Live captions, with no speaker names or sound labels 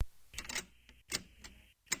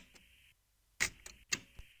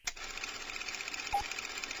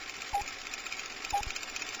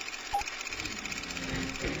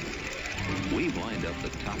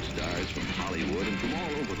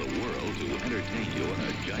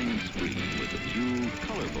giant screen with the few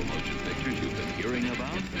colorful motion pictures you've been hearing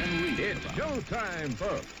about and reading It's about. showtime,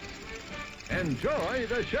 folks. Enjoy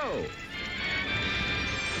the show.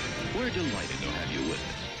 We're delighted to have you with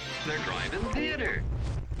us. The Drive-in Theater.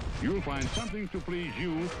 You'll find something to please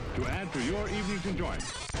you to add to your evening's enjoyment.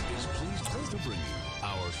 Is pleased to bring you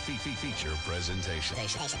our feature presentation.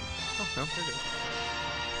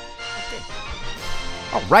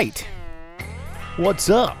 All right. What's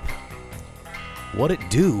up? What it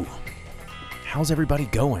do? How's everybody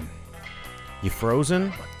going? You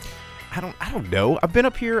frozen? I don't know. I've been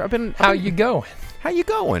up here. How you going? How you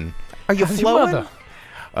going? Are you How's your flowing?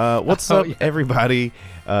 mother? What's Oh, up, yeah. everybody?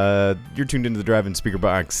 You're tuned into the Drive-in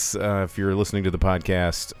Speakerbox. If you're listening to the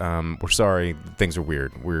podcast, we're sorry. Things are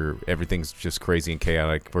weird. Everything's just crazy and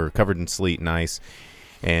chaotic. We're covered in sleet and ice.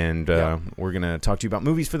 And we're going to talk to you about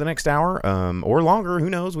movies for the next hour or longer. Who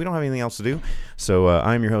knows? We don't have anything else to do. So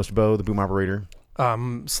I'm your host, Bo, the boom operator.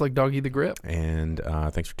 Slick Doggy the Grip. And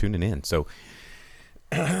thanks for tuning in. So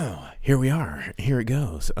here we are. Here it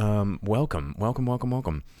goes. Welcome.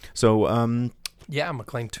 So Yeah,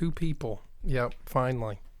 McLean, 2 people. Yep,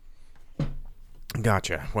 finally.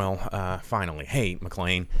 gotcha. Well, finally. Hey,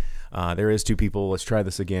 McLean. There is 2 people. Let's try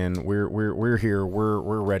this again. We're here.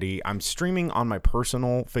 We're ready. I'm streaming on my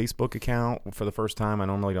personal Facebook account for the first time. I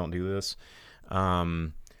normally don't do this,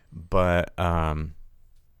 but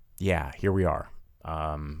yeah, here we are.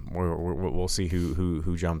 We'll see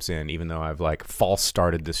who jumps in. Even though I've like false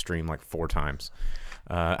started this stream like 4 times.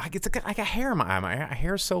 I get hair in my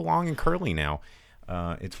hair's so long and curly now.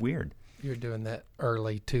 It's weird. You're doing that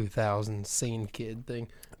early 2000s scene kid thing.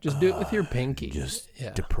 Just do it with your pinky. Just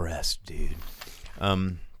yeah. depressed, dude.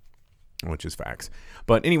 Which is facts.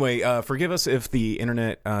 But anyway, forgive us if the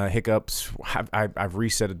internet hiccups. I've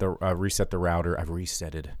reset the router. I've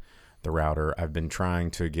resetted the router. I've been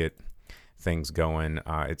trying to get things going.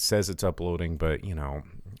 It says it's uploading, but you know,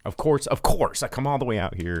 of course, I come all the way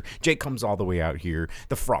out here. Jake comes all the way out here.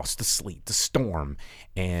 The frost, the sleet, the storm,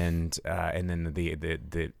 and then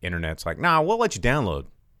the internet's like, nah, we'll let you download.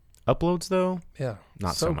 Uploads though, Yeah.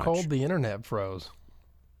 not so much. cold the internet froze.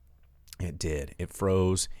 It did. It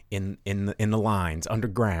froze in the lines,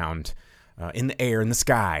 underground, in the air, in the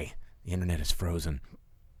sky. The internet is frozen.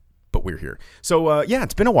 But we're here. So, yeah,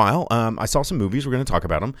 it's been a while. I saw some movies. We're going to talk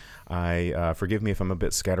about them. Forgive me if I'm a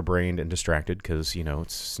bit scatterbrained and distracted because, you know,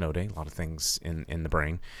 it's snow day. A lot of things in the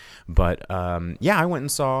brain. But, yeah, I went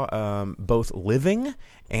and saw both Living,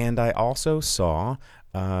 and I also saw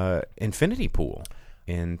Infinity Pool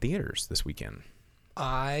in theaters this weekend.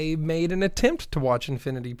 I made an attempt to watch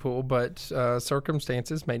Infinity Pool, but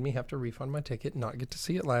circumstances made me have to refund my ticket and not get to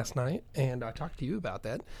see it last night. And I talked to you about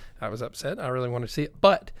that. I was upset. I really wanted to see it.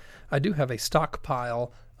 But I do have a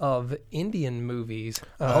stockpile of Indian movies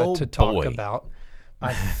to talk about.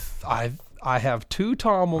 I have 2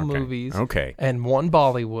 Tamil movies and 1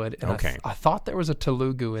 Bollywood. And I thought there was a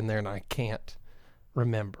Telugu in there, and I can't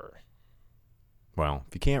remember. Well,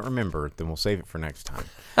 if you can't remember, then we'll save it for next time.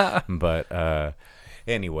 But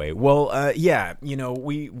anyway, well, yeah, you know,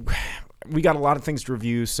 we got a lot of things to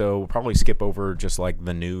review, so we'll probably skip over just like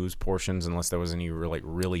the news portions unless there was any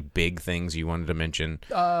really big things you wanted to mention.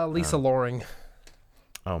 Lisa Loring.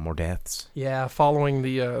 Oh, more deaths? Yeah, following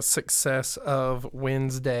the success of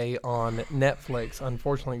Wednesday on Netflix,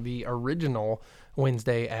 unfortunately, the original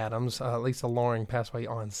Wednesday Addams, Lisa Loring passed away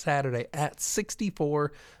on Saturday at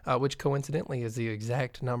 64, which coincidentally is the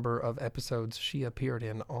exact number of episodes she appeared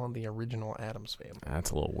in on the original Addams Family.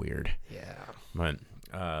 That's a little weird. Yeah. But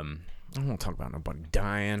I don't want to talk about nobody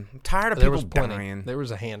dying. I'm tired of There people was plenty. dying. There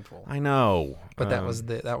was a handful. I know. But that was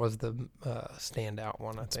the standout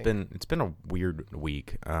one, I think. It's been a weird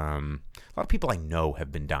week. A lot of people I know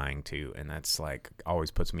have been dying too, and that's like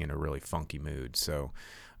always puts me in a really funky mood. So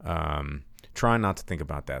trying not to think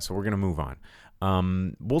about that. So we're gonna move on.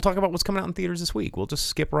 We'll talk about what's coming out in theaters this week. We'll just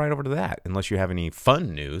skip right over to that, unless you have any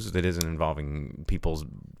fun news that isn't involving people's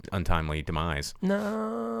untimely demise.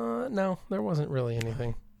 No, there wasn't really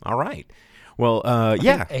anything. All right. Well, I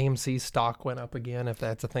yeah. think AMC stock went up again, if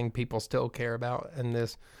that's a thing people still care about. And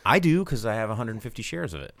this, I do, because I have 150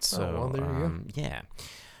 shares of it. So, well, there you go. Yeah.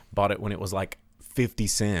 Bought it when it was like 50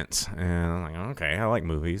 cents. And I'm like, okay, I like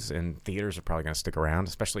movies. And theaters are probably going to stick around,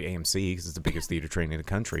 especially AMC, because it's the biggest theater chain in the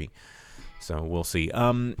country. So we'll see.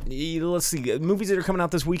 Let's see. Movies that are coming out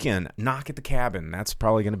this weekend. Knock at the Cabin. That's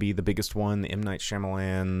probably going to be the biggest one. The M. Night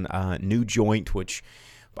Shyamalan new joint, which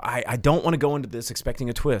I don't want to go into this expecting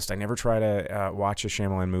a twist. I never try to watch a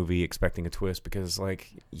Shyamalan movie expecting a twist because, like,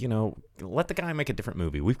 you know, let the guy make a different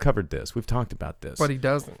movie. We've covered this. We've talked about this. but he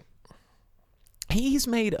doesn't. He's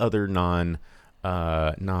made other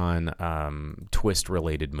twist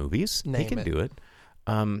related movies. He Name can it. do it.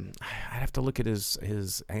 I'd have to look at his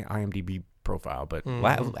IMDb profile, but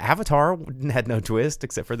Avatar had no twist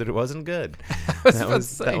except for that it wasn't good. That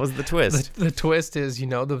was the twist. The twist is,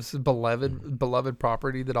 this beloved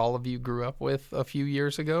property that all of you grew up with a few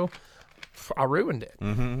years ago. I ruined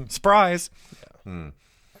it. Surprise. Yeah.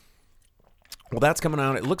 Well, that's coming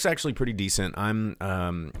out. It looks actually pretty decent. I'm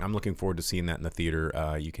looking forward to seeing that in the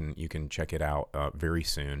theater. You can check it out very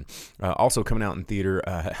soon. Also coming out in theater,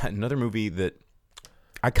 another movie that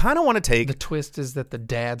I kind of want to take. The twist is that the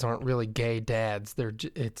dads aren't really gay dads.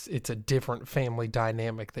 It's a different family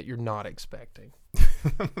dynamic that you're not expecting.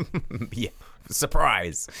 Yeah,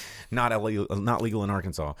 surprise! Not legal in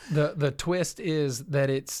Arkansas. The twist is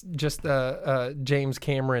that it's just a James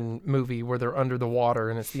Cameron movie where they're under the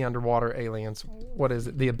water and it's the underwater aliens. What is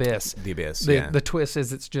it? The Abyss. The Abyss. The twist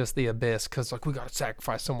is it's just the Abyss because we got to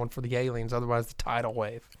sacrifice someone for the aliens, otherwise the tidal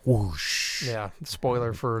wave. Whoosh. Yeah,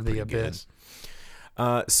 spoiler for the Abyss.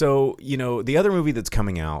 So the other movie that's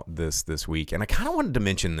coming out this week, and I kind of wanted to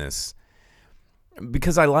mention this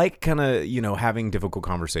because I like kind of having difficult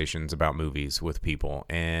conversations about movies with people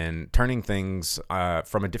and turning things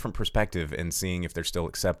from a different perspective and seeing if they're still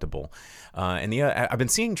acceptable. I've been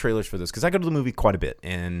seeing trailers for this because I go to the movie quite a bit,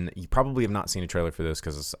 and you probably have not seen a trailer for this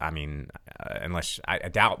because unless I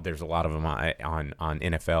doubt there's a lot of them on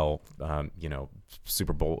NFL,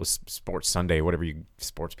 Super Bowl, Sports Sunday, whatever you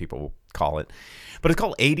sports people call it. But it's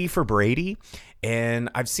called 80 for Brady, and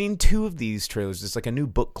I've seen 2 of these trailers. It's like a new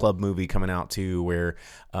book club movie coming out too, where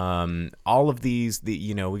all of these,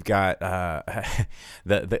 we've got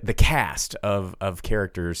the cast of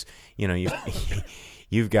characters.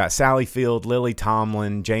 You've got Sally Field, Lily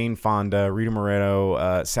Tomlin, Jane Fonda, Rita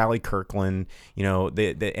Moreno, Sally Kirkland.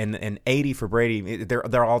 And 80 for Brady.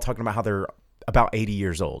 They're all talking about how they're about 80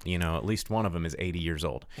 years old. At least one of them is 80 years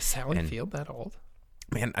old. Is Sally Field that old?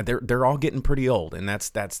 Man, they're all getting pretty old, and that's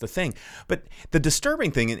the thing. But the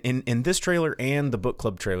disturbing thing in this trailer and the book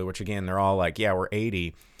club trailer, which again they're all like, yeah, we're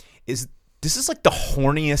 80, is this is like the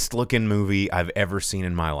horniest looking movie I've ever seen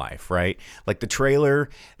in my life, right? Like the trailer,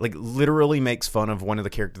 like literally makes fun of one of the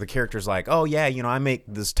characters. The character's like, oh yeah, I make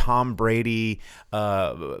this Tom Brady,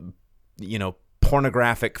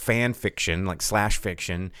 pornographic fan fiction, like slash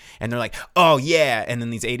fiction, and they're like, oh yeah, and then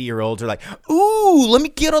these 80-year-olds are like, ooh, let me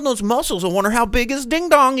get on those muscles, I wonder how big his ding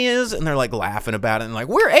dong is, and they're like laughing about it, and like,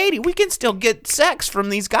 we're 80, we can still get sex from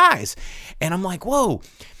these guys, and I'm like, whoa,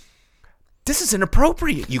 this is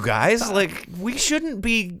inappropriate, you guys, like, we shouldn't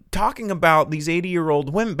be talking about these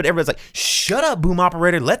 80-year-old women, but everybody's like, shut up, boom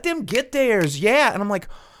operator, let them get theirs, yeah, and I'm like,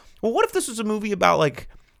 well, what if this was a movie about like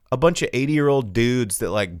a bunch of 80-year-old dudes that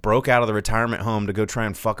like broke out of the retirement home to go try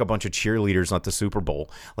and fuck a bunch of cheerleaders at the Super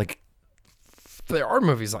Bowl? Like, there are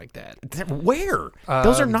movies like that. Where?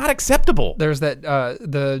 Those are not acceptable. There's that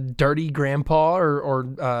the dirty grandpa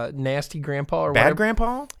or nasty grandpa or bad whatever.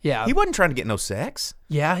 grandpa. Yeah, he wasn't trying to get no sex.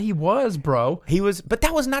 Yeah, he was, bro. He was, but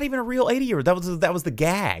that was not even a real 80-year-old. That was the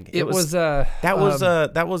gag. It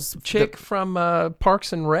was chick from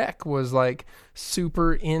Parks and Rec was like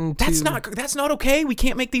super into. That's not okay. We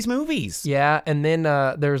can't make these movies. Yeah, and then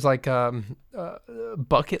there's like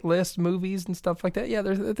bucket list movies and stuff like that. Yeah,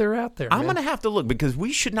 they're out there. I'm gonna have to look because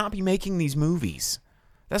we should not be making these movies.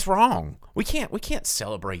 That's wrong. We can't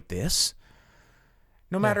celebrate this.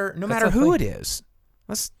 No matter who it is.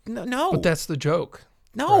 No. But that's the joke.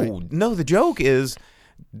 No, right? No. The joke is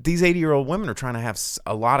these 80-year-old women are trying to have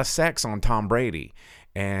a lot of sex on Tom Brady,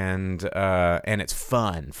 and it's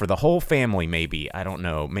fun for the whole family. Maybe, I don't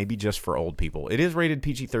know. Maybe just for old people. It is rated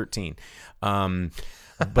PG-13.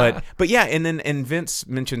 But yeah, and Vince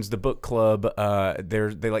mentions the book club.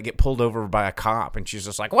 They like get pulled over by a cop, and she's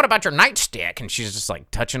just like, "What about your nightstick?" And she's just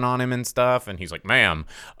like touching on him and stuff, and he's like, "Ma'am,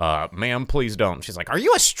 please don't." And she's like, "Are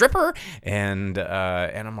you a stripper?" And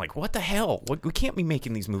I'm like, "What the hell? We can't be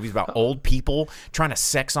making these movies about old people trying to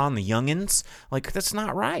sex on the youngins. Like that's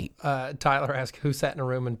not right." Tyler asked who sat in a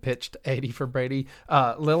room and pitched 80 for Brady.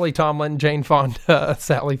 Lily Tomlin, Jane Fonda,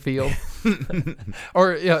 Sally Field.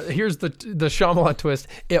 Or here's the Shyamalan twist.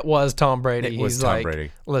 It was Tom Brady. He's Tom like,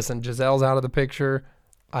 Brady. Listen, Giselle's out of the picture.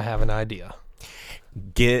 I have an idea.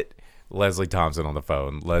 Get Leslie Thompson on the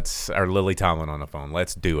phone. Or Lily Tomlin on the phone.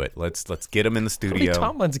 Let's do it. Let's get him in the studio. Lily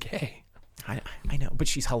Tomlin's gay. I know, but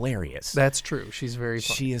she's hilarious. That's true. She's very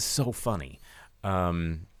funny. She is so funny.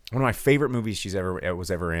 One of my favorite movies she was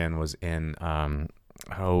ever in was in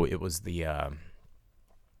it was the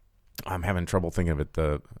I'm having trouble thinking of it.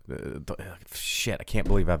 The shit, I can't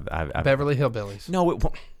believe I've Beverly Hillbillies. No,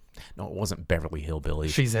 No, it wasn't Beverly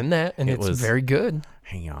Hillbillies. She's in that, and it's very good.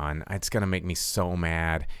 Hang on. It's going to make me so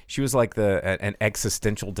mad. She was like an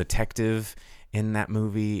existential detective in that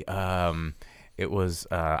movie. It was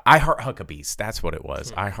I Heart Huckabees. That's what it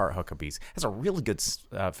was. I Heart Huckabees. Has a really good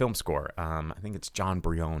film score. I think it's John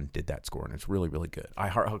Brion did that score, and it's really, really good. I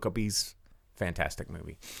Heart Huckabees. Fantastic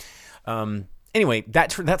movie. Anyway,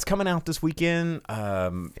 that's coming out this weekend.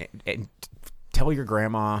 And tell your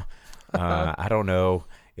grandma. I don't know.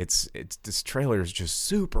 It's this trailer is just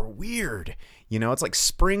super weird. You know, it's like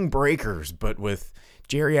Spring Breakers, but with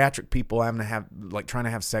geriatric people trying to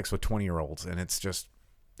have sex with 20-year-olds, and it's just.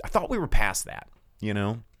 I thought we were past that. You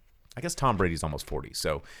know, I guess Tom Brady's almost 40,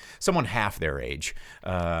 so someone half their age. He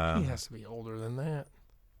has to be older than that.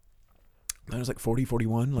 That was like 40,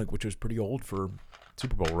 41, which was pretty old for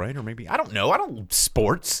Super Bowl, right? Or maybe I don't know. I don't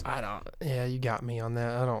sports. Yeah, you got me on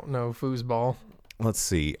that. I don't know foosball. Let's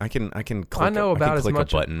see. I can click. I know about as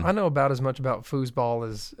much. I know about as much about foosball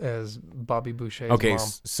as Bobby Boucher's okay, mom.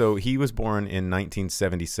 So he was born in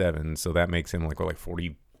 1977, so that makes him like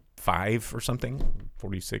 45 or something,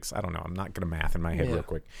 46. I don't know. I'm not gonna math in my head real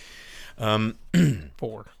quick.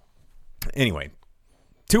 4. Anyway,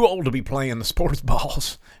 too old to be playing the sports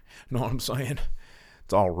balls. Know what I'm saying?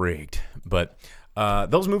 It's all rigged. But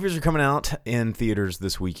those movies are coming out in theaters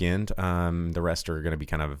this weekend. The rest are going to be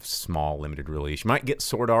kind of small, limited release. You might get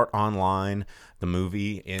Sword Art Online, the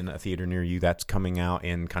movie, in a theater near you. That's coming out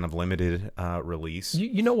in kind of limited release.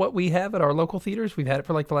 You know what we have at our local theaters? We've had it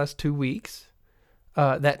for like the last 2 weeks.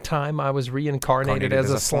 That time I was reincarnated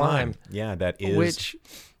as a slime. Yeah, that is. Which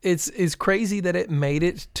it's crazy that it made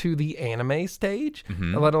it to the anime stage,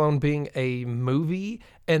 let alone being a movie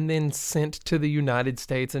and then sent to the United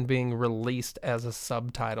States and being released as a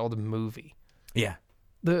subtitled movie. Yeah,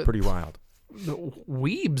 pretty wild. The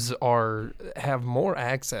weebs have more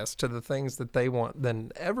access to the things that they want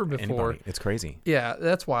than ever before. Anybody. It's crazy. Yeah,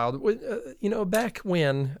 that's wild. Back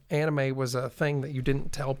when anime was a thing that you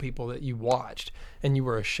didn't tell people that you watched, and you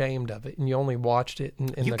were ashamed of it, and you only watched it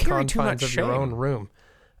in the confines of your own room.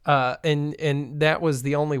 And that was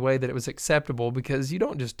the only way that it was acceptable, because you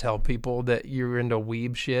don't just tell people that you're into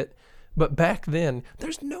weeb shit. But back then,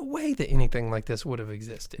 there's no way that anything like this would have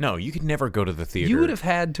existed. No, you could never go to the theater. You would have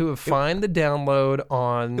had to find the download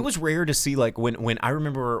on. It was rare to see, like, when I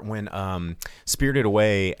remember when Spirited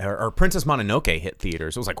Away or Princess Mononoke hit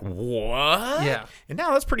theaters. It was like, what? Yeah. And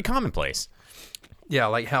now that's pretty commonplace. Yeah,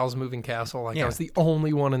 like Howl's Moving Castle. I was the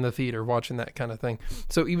only one in the theater watching that kind of thing.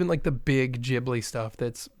 So even like the big Ghibli stuff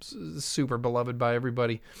that's super beloved by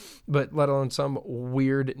everybody, but let alone some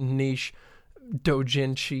weird niche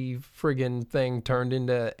doujinshi friggin' thing turned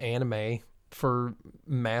into anime for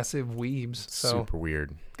massive weebs. So super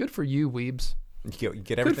weird. Good for you, weebs. You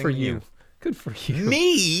get everything. Good for you. Good for you.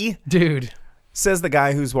 Me? Dude. Says the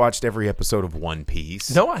guy who's watched every episode of One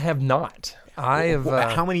Piece. No, I have not. I have.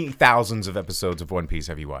 How many thousands of episodes of One Piece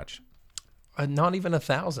have you watched? Not even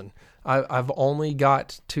 1,000. I've only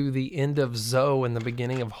got to the end of Zoe and the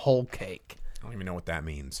beginning of Whole Cake. I don't even know what that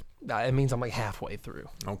means. It means I'm like halfway through.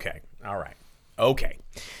 Okay. All right. Okay.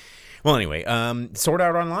 Well, anyway, Sword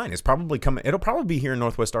Art Online is probably coming. It'll probably be here in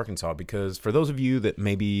Northwest Arkansas, because for those of you that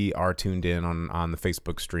maybe are tuned in on the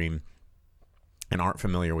Facebook stream and aren't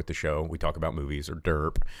familiar with the show, we talk about movies, or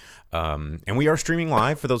derp. And we are streaming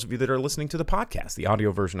live for those of you that are listening to the podcast, the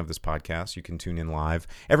audio version of this podcast. You can tune in live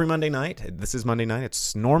every Monday night. This is Monday night.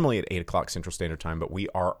 It's normally at 8 o'clock Central Standard Time, but we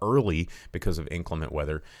are early because of inclement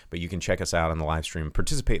weather. But you can check us out on the live stream,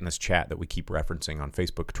 participate in this chat that we keep referencing on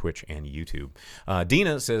Facebook, Twitch, and YouTube.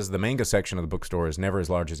 Dina says the manga section of the bookstore is never as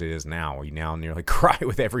large as it is now. We now nearly cry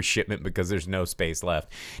with every shipment because there's no space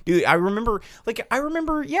left. Dude, I remember,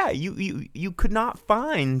 yeah, you could not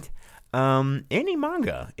find any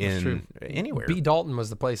manga in anywhere. B. Dalton was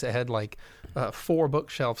the place that had like 4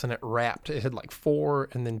 bookshelves, and it wrapped. It had like 4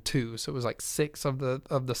 and then 2, so it was like 6 of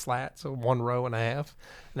the slats, so 1 row and a half.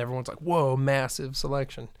 And everyone's like, "Whoa, massive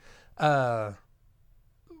selection."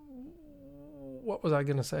 What was I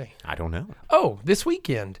gonna say? I don't know. Oh, this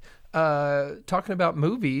weekend. Talking about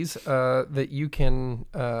movies that you can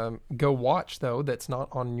go watch, though, that's not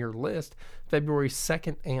on your list. February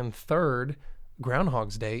 2nd and 3rd.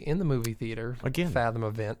 Groundhog's Day in the movie theater. Again. Fathom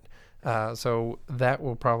event. So that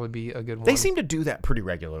will probably be a good one. They seem to do that pretty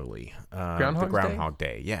regularly. Groundhog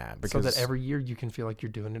Day, yeah. Because, so that every year you can feel like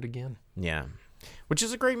you're doing it again. Yeah. Which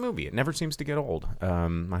is a great movie. It never seems to get old.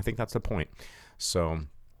 I think that's the point. So,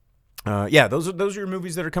 Yeah, those are your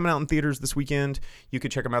movies that are coming out in theaters this weekend. You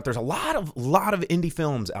could check them out. There's a lot of indie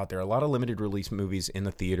films out there, a lot of limited release movies in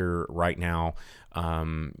the theater right now.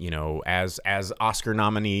 As Oscar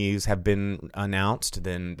nominees have been announced,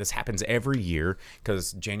 then this happens every year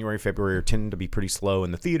because January, February tend to be pretty slow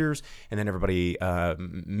in the theaters, and then everybody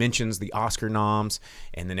mentions the Oscar noms,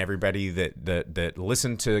 and then everybody that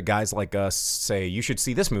listen to guys like us say you should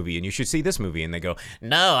see this movie and you should see this movie, and they go,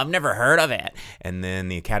 no, I've never heard of it, and then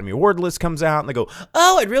the Academy Award list comes out and they go,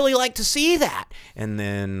 oh, I'd really like to see that, and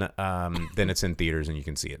then it's in theaters and you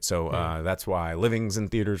can see it. So that's why Living's in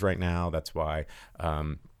theaters right now. That's why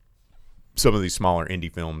some of these smaller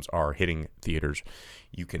indie films are hitting theaters.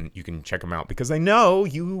 You can check them out because they know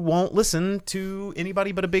you won't listen to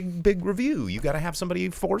anybody but a big review. You got to have somebody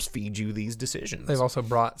force feed you these decisions. They've also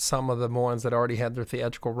brought some of the ones that already had their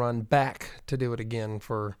theatrical run back to do it again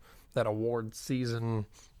for that award season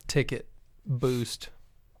ticket boost.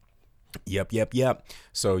 Yep.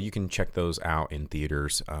 So you can check those out in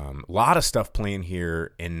theaters. A lot of stuff playing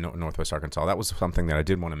here in Northwest Arkansas. That was something that I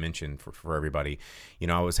did want to mention for everybody.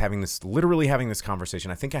 I was literally having this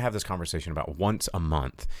conversation. I think I have this conversation about once a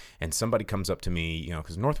month, and somebody comes up to me,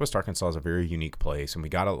 because Northwest Arkansas is a very unique place, and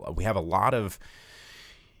we have a lot of,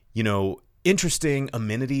 interesting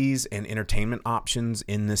amenities and entertainment options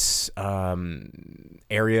in this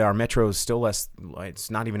area. Our metro is still it's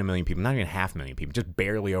not even 1 million people, not even 500,000 people, just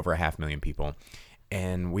barely over 500,000 people.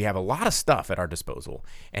 And we have a lot of stuff at our disposal.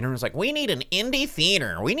 And everyone's like, we need an indie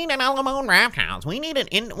theater. We need an Alamo Draft House. We need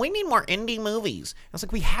more indie movies. I was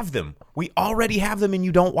like, we have them. We already have them, and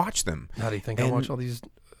you don't watch them. How do you think I watch all these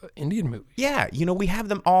Indian movies? Yeah, we have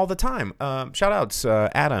them all the time. Shout outs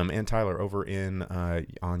Adam and Tyler over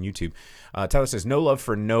on YouTube. Tyler says, no love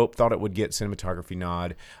for Nope. Thought it would get cinematography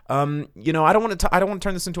nod. I don't want to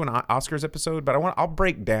turn this into an Oscars episode, but I'll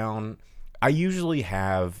break down. I usually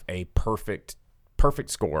have a perfect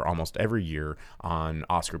score almost every year on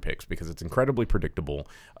Oscar picks because it's incredibly predictable.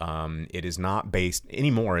 It is not based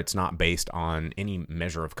anymore. It's not based on any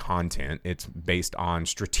measure of content. It's based on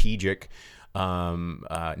strategic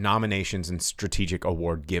nominations and strategic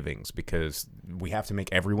award givings because we have to make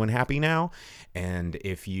everyone happy now. And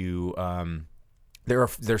if you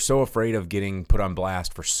they're so afraid of getting put on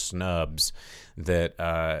blast for snubs that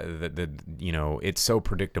it's so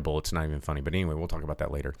predictable it's not even funny. But anyway, we'll talk about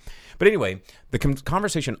that later. But anyway, the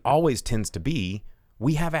conversation always tends to be,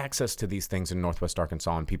 we have access to these things in Northwest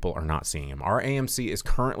Arkansas and people are not seeing them. Our AMC is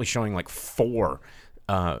currently showing like 4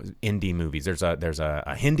 indie movies. There's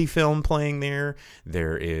a Hindi film playing there.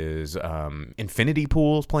 There is Infinity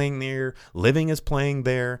Pools playing there. Living is playing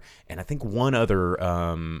there, and I think one other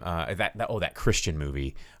that Christian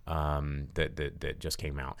movie that just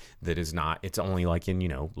came out that is not. It's only like in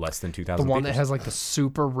less than 2,000. The one theaters. that has like the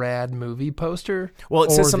super rad movie poster. Well,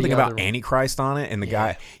 it says something about Antichrist on it, and the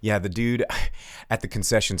guy, the dude at the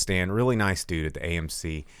concession stand, really nice dude at the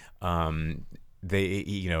AMC.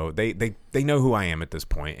 They know who I am at this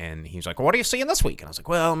point, and he's like, well, what are you seeing this week? And I was like,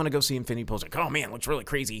 well, I'm gonna go see Infinity Pool. Like, oh man, it looks really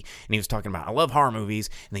crazy. And he was talking about, I love horror movies,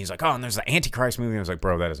 and he's like, oh, and there's the Antichrist movie. And I was like,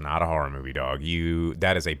 bro, that is not a horror movie, dog.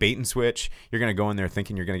 That is a bait and switch. You're gonna go in there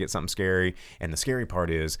thinking you're gonna get something scary, and the scary part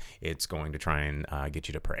is it's going to try and get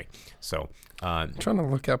you to pray. So I'm trying to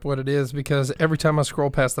look up what it is because every time I scroll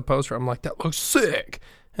past the poster, I'm like, that looks sick,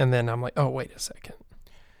 and then I'm like, oh, wait a second.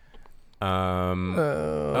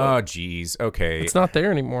 Oh geez. Okay. It's not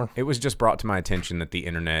there anymore. It was just brought to my attention that the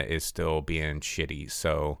internet is still being shitty.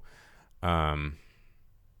 So,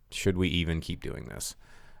 should we even keep doing this?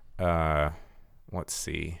 Let's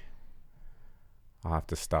see. I'll have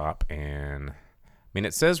to stop and,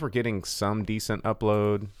 it says we're getting some decent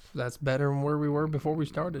upload. That's better than where we were before we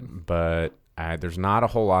started. But there's not a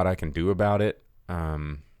whole lot I can do about it.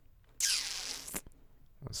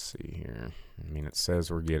 Let's see here. It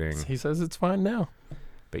says we're getting. He says it's fine now.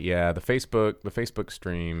 But yeah, the Facebook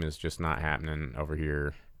stream is just not happening over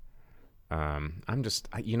here.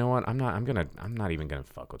 You know what? I'm not even gonna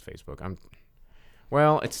fuck with Facebook.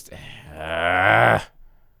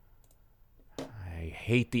 I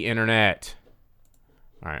hate the internet.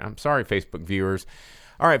 All right, I'm sorry, Facebook viewers.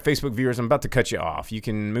 All right, Facebook viewers, I'm about to cut you off. You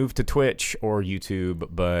can move to Twitch or YouTube,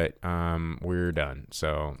 but we're done.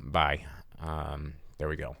 So bye. There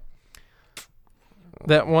we go.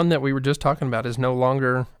 That one that we were just talking about is no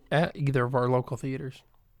longer at either of our local theaters.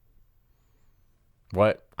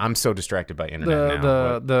 What? I'm so distracted by internet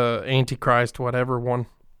now. The Antichrist whatever one.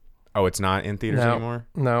 Oh, it's not in theaters anymore?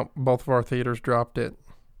 No, both of our theaters dropped it.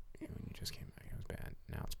 When you just came back, it was bad.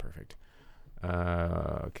 Now it's perfect.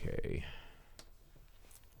 Okay.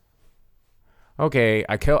 Okay,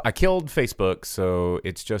 I killed Facebook, so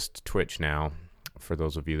it's just Twitch now for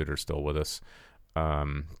those of you that are still with us.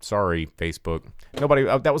 Sorry, Facebook. Nobody.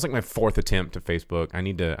 That was like my 4th attempt to Facebook. I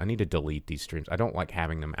need to delete these streams. I don't like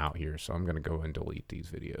having them out here, so I'm gonna go and delete these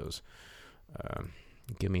videos.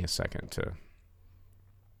 Give me a second to.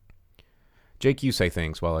 Jake, you say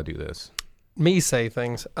things while I do this. Me say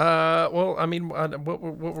things. Well, I mean, what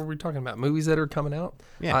were we talking about? Movies that are coming out?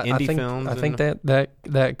 Yeah, I think, films. I think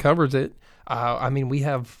that covers it. I mean, we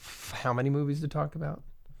have how many movies to talk about?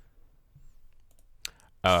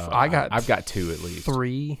 I've got 2 at least.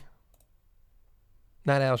 3.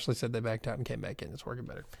 Not Ashley said they backed out and came back in. It's working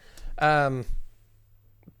better. I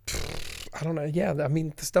don't know. Yeah, I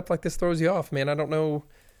mean, stuff like this throws you off, man. I don't know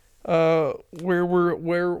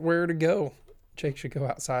where to go. Jake should go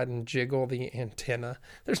outside and jiggle the antenna.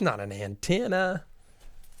 There's not an antenna.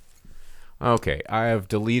 Okay, I have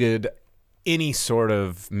deleted any sort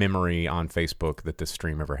of memory on Facebook that this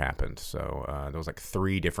stream ever happened. So there was like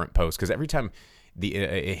 3 different posts, because every time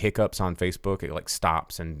it hiccups on Facebook, it like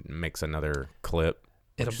stops and makes another clip.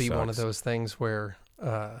 It'll be sucks. one of those things where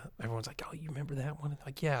everyone's like, "Oh, you remember that one?"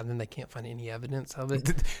 Like, yeah, and then they can't find any evidence of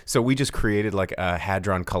it. So we just created like a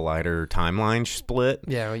Hadron Collider timeline split.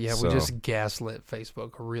 Yeah, So- we just gaslit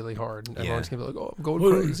Facebook really hard. And everyone's gonna be like, "Oh, I'm going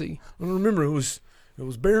Well, crazy." I don't remember. It was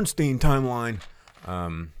Bernstein timeline.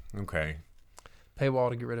 Okay. Paywall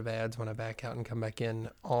to get rid of ads when I back out and come back in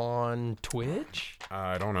on Twitch.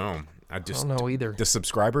 I don't know. I don't know either. Do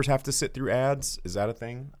subscribers have to sit through ads? Is that a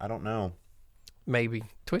thing? I don't know. Maybe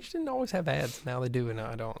Twitch didn't always have ads. Now they do, and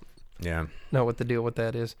I don't Yeah. know what the deal with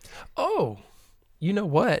that is. Oh, you know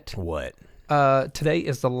what? What? Today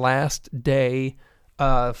is the last day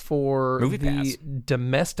for Movie the Pass.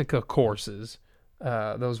 Domestica courses.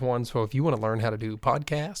 Those ones. So if you want to learn how to do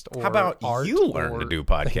podcast, or How about art, you learn to do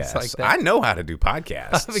podcasts? things like I that. know how to do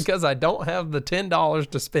podcasts. Because I don't have the $10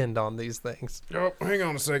 to spend on these things. Oh, hang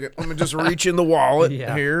on a second. Let me just reach in the wallet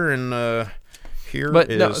Yeah. here, and here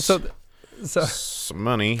But is no, so some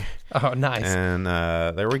money. oh, nice. And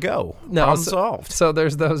there we go. No, Problem so- solved. So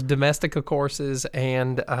there's those Domestica courses,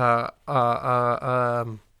 and yeah,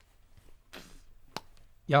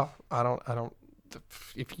 I don't.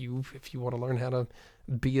 If you want to learn how to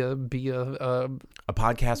be a A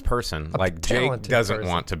podcast person like Jake talented doesn't person.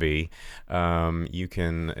 want to be, you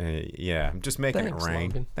can, yeah, I'm just making Thanks, it rain.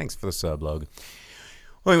 Logan. Thanks for the sub, Logan.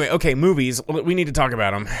 Well, anyway, okay, movies. We need to talk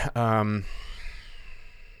about them.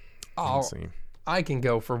 Let's see. I can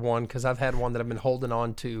go for one because I've had one that I've been holding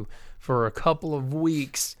on to for a couple of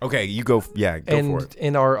weeks. Okay, you go. Yeah, go And for it.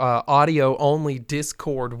 in our audio only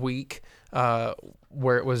Discord week,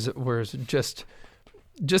 where it was just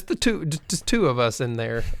the two of us in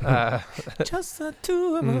there. Just the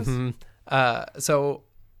two of us. So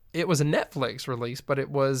it was a Netflix release, but it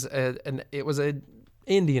was an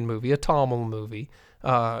Indian movie, a Tamil movie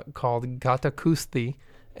called Gata Kusti,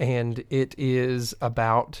 and it is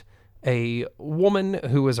about a woman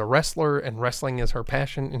who is a wrestler, and wrestling is her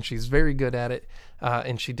passion, and she's very good at it.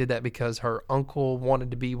 And she did that because her uncle wanted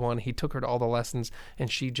to be one. He took her to all the lessons, and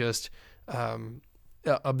she just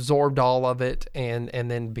absorbed all of it, and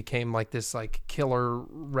then became like this like killer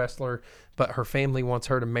wrestler. But her family wants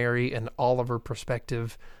her to marry, and all of her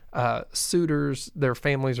prospective suitors, their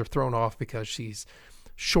families are thrown off because she's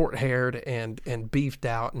short-haired and beefed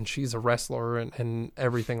out, and she's a wrestler and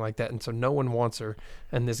everything like that, and so no one wants her.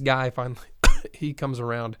 And this guy finally he comes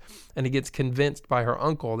around, and he gets convinced by her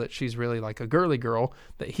uncle that she's really like a girly girl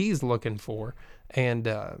that he's looking for, and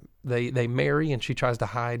they marry, and she tries to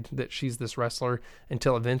hide that she's this wrestler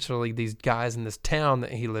until eventually these guys in this town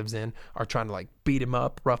that he lives in are trying to like beat him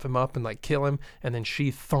up, rough him up, and like kill him, and then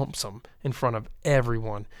she thumps him in front of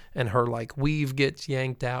everyone, and her like weave gets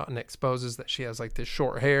yanked out and exposes that she has like this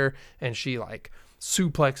short hair, and she like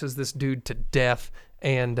suplexes this dude to death,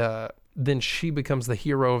 and then she becomes the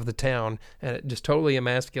hero of the town, and it just totally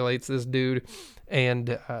emasculates this dude, and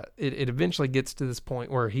it eventually gets to this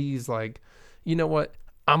point where he's like, you know what?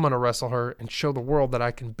 I'm going to wrestle her and show the world that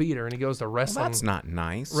I can beat her. And he goes to wrestling. Well, that's not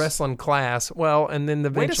nice. Wrestling class. Well, and then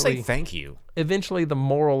Way to say eventually, thank you. eventually the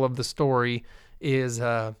moral of the story is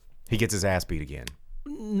He gets his ass beat again.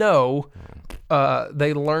 no.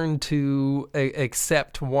 They learn to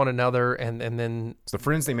accept one another, and then It's the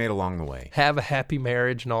friends they made along the way. have a happy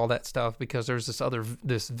marriage and all that stuff, because there's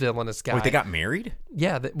this villainous guy. Wait, they got married?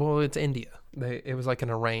 Yeah, well, it's India. It was like an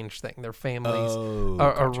arranged thing. Their families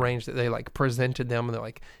gotcha. arranged that. They like presented them, and they're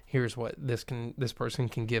like, "Here's what this person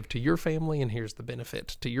can give to your family, and here's the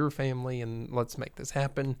benefit to your family, and let's make this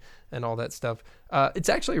happen," and all that stuff. It's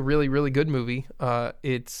actually a really, really good movie.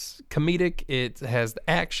 It's comedic. It has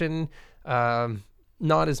action.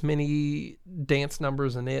 not as many dance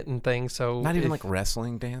numbers in it and things. So Not even like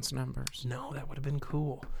wrestling dance numbers. no, that would have been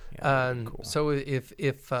cool. Yeah, that'd be cool. So if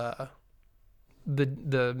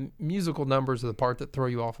the musical numbers are the part that throw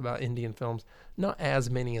you off about Indian films, not as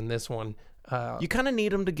many in this one. You kind of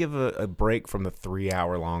need them to give a break from the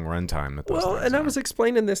 3-hour-long runtime that those things And I are. was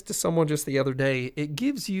explaining this to someone just the other day. It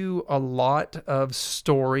gives you a lot of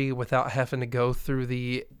story without having to go through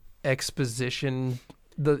the exposition,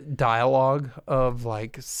 the dialogue of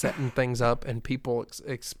like setting things up and people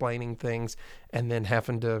explaining things and then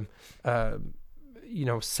having to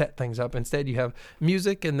set things up. Instead you have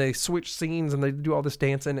music and they switch scenes and they do all this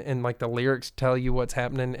dancing and like the lyrics tell you what's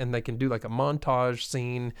happening, and they can do like a montage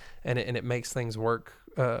scene and it makes things work,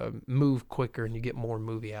 move quicker, and you get more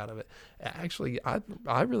movie out of it. Actually,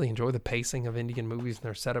 I really enjoy the pacing of Indian movies, and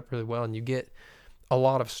they're set up really well, and you get a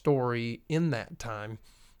lot of story in that time,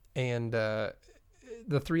 and the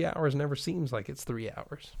 3 hours never seems like it's 3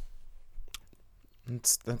 hours.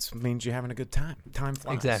 That means you're having a good time. Time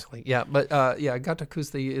flies. Exactly. Yeah. But Gata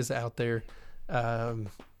Kusti is out there.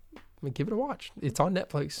 Give it a watch. It's on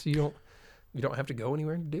Netflix. You don't have to go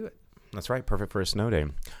anywhere to do it. That's right. Perfect for a snow day.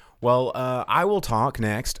 Well, I will talk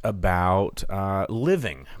next about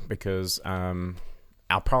Living, because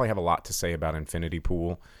I'll probably have a lot to say about Infinity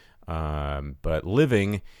Pool. But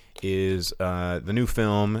Living is the new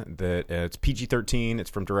film that it's PG-13. It's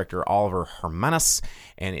from director Oliver Hermanus,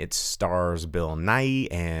 and it stars Bill Nighy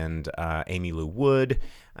and Amy Lou Wood.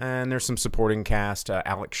 And there's some supporting cast,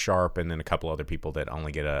 Alex Sharp, and then a couple other people that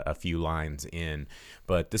only get a few lines in.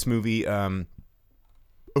 But this movie, of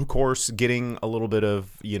course, getting a little bit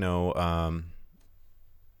of,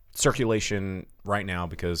 circulation right now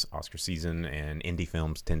because Oscar season and indie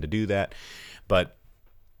films tend to do that. But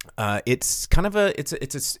it's kind of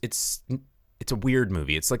it's a weird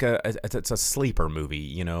movie. It's like it's a sleeper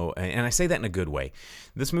movie, and I say that in a good way.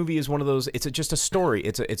 This movie is one of those. It's just a story.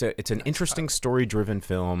 It's an interesting story-driven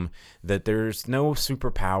film that there's no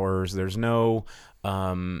superpowers. There's no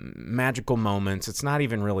magical moments. It's not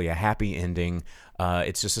even really a happy ending.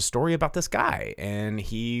 It's just a story about this guy, and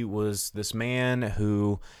he was this man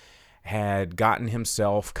who had gotten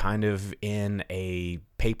himself kind of in a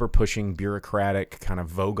paper-pushing, bureaucratic, kind of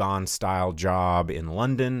Vogon-style job in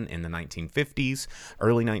London in the 1950s,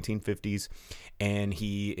 early 1950s, and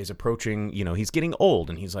he is approaching, he's getting old,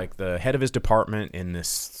 and he's like the head of his department in this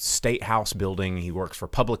state house building. He works for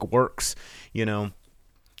Public Works,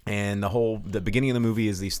 and the beginning of the movie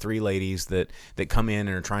is these three ladies that come in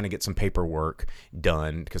and are trying to get some paperwork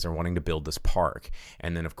done because they're wanting to build this park.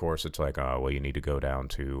 And then, of course, it's like, oh, well, you need to go down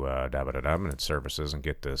to and services and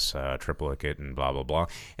get this triplicate and blah, blah, blah.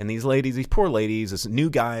 And these poor ladies, this new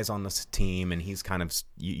guy is on this team, and he's kind of,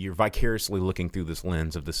 you're vicariously looking through this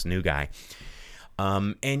lens of this new guy.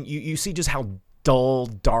 And you see just how dull,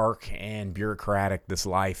 dark, and bureaucratic this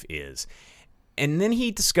life is. And then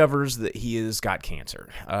he discovers that he has got cancer.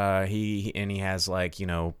 He has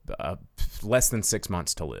less than 6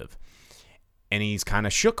 months to live. And he's kind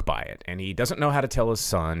of shook by it. And he doesn't know how to tell his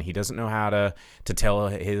son. He doesn't know how to tell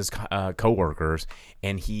his coworkers.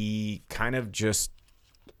 And he kind of just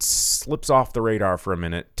slips off the radar for a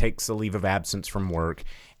minute, takes a leave of absence from work,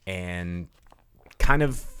 and kind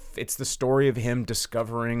of it's the story of him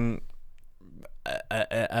discovering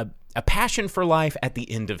a passion for life at the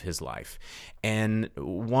end of his life and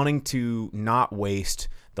wanting to not waste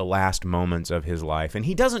the last moments of his life. And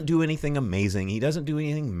he doesn't do anything amazing. He doesn't do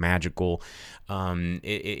anything magical.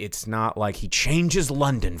 It's not like he changes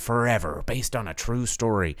London forever based on a true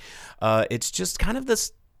story. It's just kind of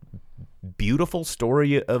this beautiful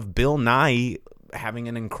story of Bill Nighy having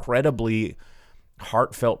an incredibly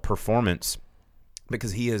heartfelt performance,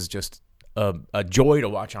 because he is just a joy to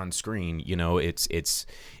watch on screen.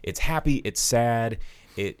 It's happy, it's sad.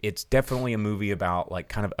 It's definitely a movie about like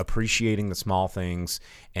kind of appreciating the small things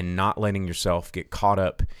and not letting yourself get caught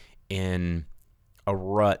up in a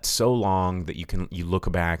rut so long that you look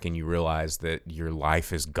back and you realize that your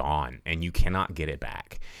life is gone and you cannot get it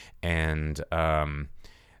back. And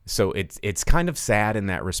so it's kind of sad in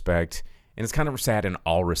that respect, and it's kind of sad in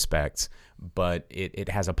all respects, but it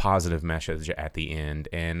has a positive message at the end.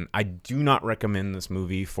 And I do not recommend this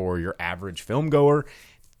movie for your average film goer.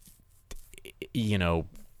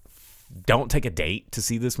 Don't take a date to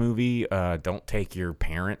see this movie. Don't take your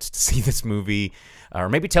parents to see this movie, or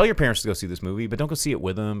maybe tell your parents to go see this movie, but don't go see it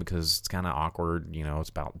with them because it's kind of awkward. It's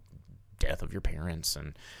about death of your parents,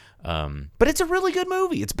 and but it's a really good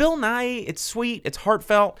movie. It's Bill Nighy. It's sweet. It's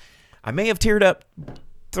heartfelt. I may have teared up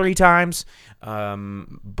 3 times,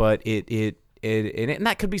 but it and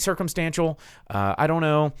that could be circumstantial. I don't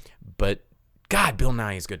know, but God, Bill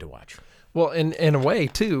Nighy is good to watch. Well, in a way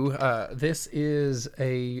too, this is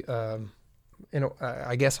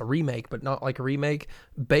I guess a remake, but not like a remake,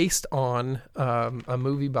 based on a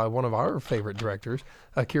movie by one of our favorite directors,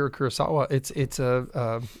 Akira Kurosawa. It's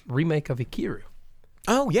a remake of Ikiru.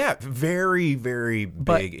 Oh yeah, very very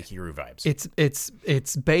big Ikiru vibes.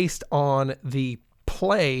 It's based on the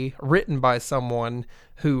play written by someone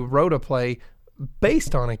who wrote a play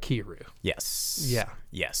based on Ikiru. Yes. Yeah.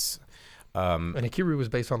 Yes. And Ikiru was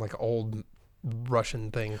based on like an old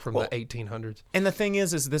Russian thing from the 1800s. And the thing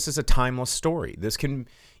is this is a timeless story. This can,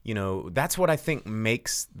 that's what I think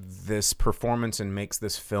makes this performance and makes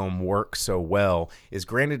this film work so well, is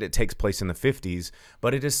granted it takes place in the 50s,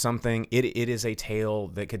 but it is something, it is a tale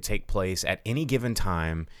that could take place at any given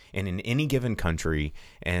time and in any given country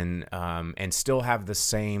and still have the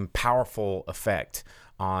same powerful effect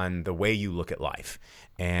on the way you look at life.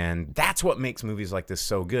 And that's what makes movies like this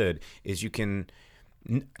so good, is you can...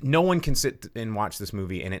 No one can sit and watch this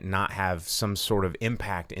movie and it not have some sort of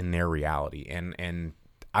impact in their reality. And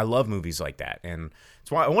I love movies like that. And it's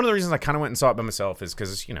why one of the reasons I kind of went and saw it by myself is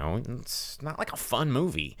because, it's not like a fun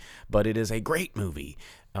movie, but it is a great movie.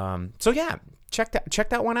 So yeah, check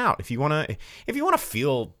that one out. If you want to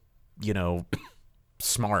feel,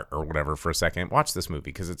 smart or whatever for a second, watch this movie,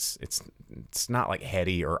 because it's not like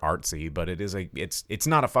heady or artsy, but it's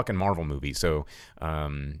not a fucking Marvel movie. So,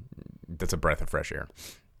 that's a breath of fresh air.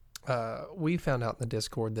 We found out in the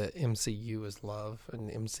Discord that MCU is love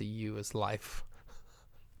and MCU is life.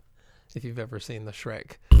 If you've ever seen the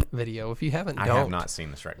Shrek video. If you haven't, don't. I have not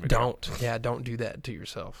seen the Shrek video. Don't do that to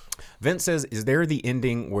yourself. Vince says, is there the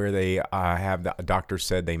ending where they have the doctor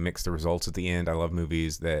said they mix the results at the end? I love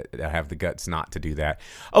movies that have the guts not to do that.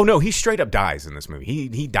 Oh, no, he straight up dies in this movie.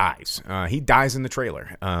 He dies. He dies in the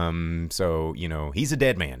trailer. So, he's a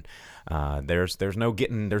dead man. There's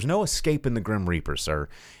no escape in the Grim Reaper, sir.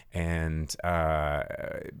 And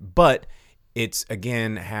but it's,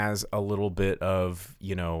 again, has a little bit of,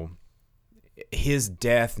 his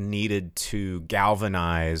death needed to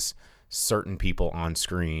galvanize certain people on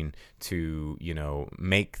screen to,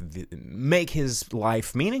 make his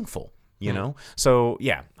life meaningful, So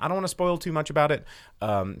yeah, I don't want to spoil too much about it.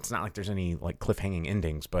 It's not like there's any like cliffhanging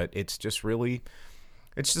endings, but it's just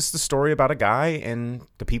the story about a guy and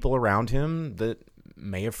the people around him that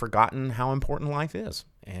may have forgotten how important life is.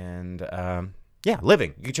 And, yeah,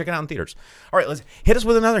 Living. You can check it out in theaters. All right, let's hit us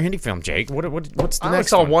with another Hindi film, Jake. What's the next I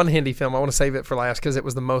saw one? one Hindi film. I want to save it for last because it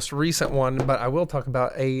was the most recent one, but I will talk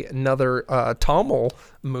about another Tamil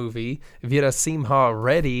movie, Veera Simha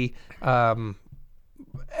Reddy.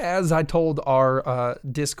 As I told our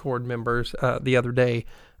Discord members the other day,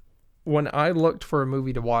 when I looked for a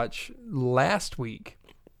movie to watch last week,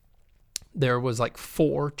 there was like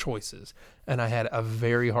 4 choices, and I had a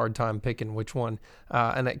very hard time picking which one.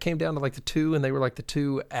 And it came down to like the 2, and they were like the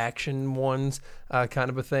 2 action ones, kind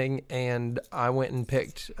of a thing. And I went and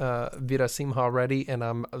picked Veera Simha Reddy, and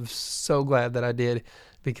I'm so glad that I did,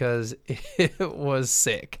 because it was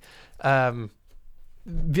sick.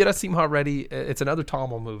 Veera Simha Reddy, it's another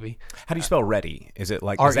Tamil movie. How do you spell Reddy? Is it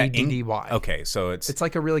like Reddy? Okay, so it's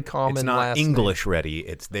like a really common it's not last English name. Reddy,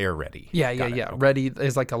 it's their Reddy. Yeah. Okay. Reddy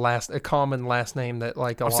is like a common last name that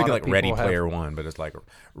like a lot of people have. I was thinking like Ready Player One, but it's like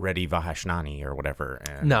Reddy Vahashnani or whatever.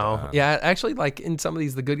 And, no, actually, like in some of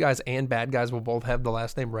these, the good guys and bad guys will both have the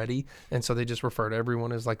last name Reddy, and so they just refer to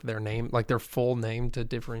everyone as like their name, like their full name, to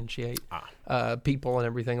differentiate people and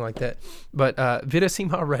everything like that. But Veera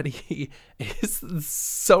Simha Reddy is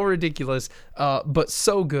so ridiculous, but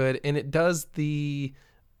so good, and it does the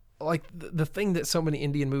thing that so many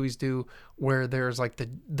Indian movies do, where there's like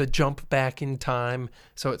the jump back in time.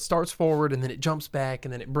 So it starts forward and then it jumps back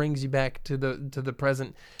and then it brings you back to the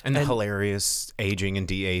present. And the hilarious aging and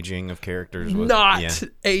de-aging of characters.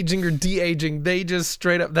 Aging or de-aging. They just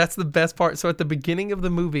straight up, that's the best part. So at the beginning of the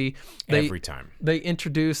movie, every time they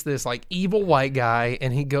introduce this like evil white guy,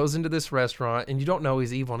 and he goes into this restaurant and you don't know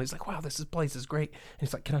he's evil. And he's like, wow, this place is great. And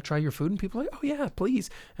he's like, can I try your food? And people are like, oh yeah, please.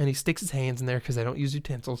 And he sticks his hands in there because they don't use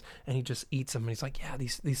utensils, and he just eats them. And he's like, yeah,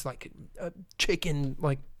 these like chicken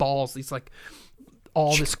like balls, these like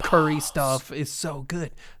all this curry stuff is so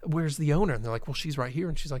good. Where's the owner? And they're like, well, she's right here.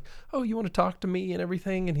 And she's like, oh, you want to talk to me and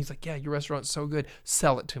everything? And he's like, yeah, your restaurant's so good,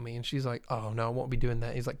 sell it to me. And she's like, oh no, I won't be doing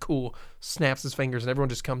that. He's like, cool. Snaps his fingers, and everyone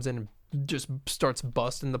just comes in and just starts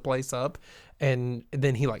busting the place up. And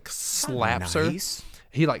then he like slaps her.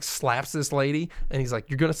 He like slaps this lady, and he's like,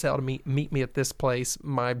 you're going to sell to me, meet me at this place,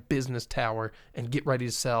 my business tower, and get ready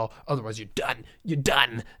to sell. Otherwise you're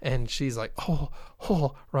done. And she's like,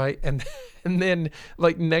 oh, right. And then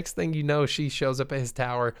like next thing you know, she shows up at his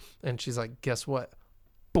tower, and she's like, guess what,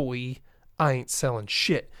 boy, I ain't selling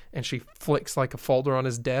shit. And she flicks like a folder on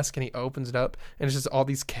his desk, and he opens it up, and it's just all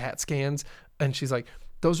these CAT scans. And she's like,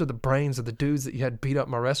 those are the brains of the dudes that you had beat up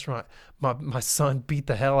my restaurant. My son beat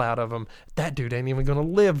the hell out of him. That dude ain't even going to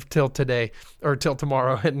live till today or till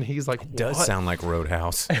tomorrow. And he's like, It does sound like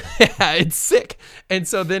Roadhouse. Yeah, it's sick. And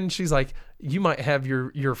so then she's like, you might have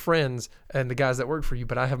your friends and the guys that work for you,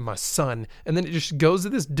 but I have my son. And then it just goes to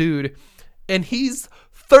this dude, and he's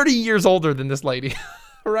 30 years older than this lady,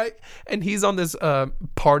 right? And he's on this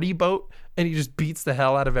party boat, and he just beats the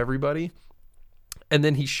hell out of everybody. And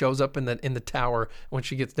then he shows up in the tower when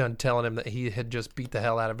she gets done telling him that he had just beat the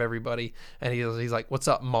hell out of everybody. And he's like, what's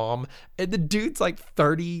up, Mom? And the dude's like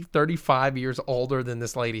 30, 35 years older than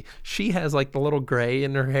this lady. She has like the little gray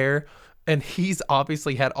in her hair. And he's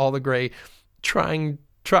obviously had all the gray tried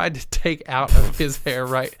to take out of his hair,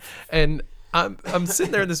 right? And I'm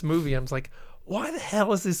sitting there in this movie. I'm like, why the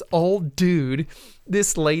hell is this old dude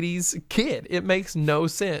this lady's kid? It makes no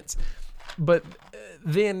sense. But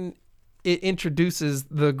then it introduces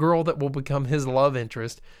the girl that will become his love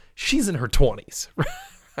interest. She's in her 20s,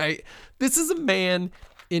 right? This is a man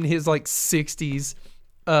in his like 60s,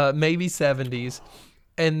 maybe 70s.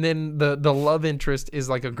 And then the love interest is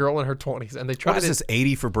like a girl in her 20s. And they try What is this,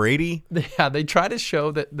 80 for Brady? Yeah, they try to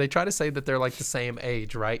say that they're like the same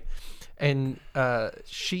age, right? And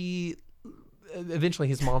eventually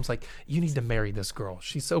his mom's like, you need to marry this girl.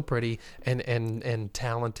 She's so pretty and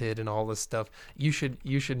talented and all this stuff. You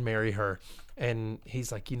should marry her. And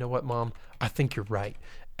he's like, you know what, Mom? I think you're right.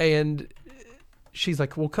 And she's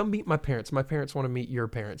like, well, come meet my parents. My parents want to meet your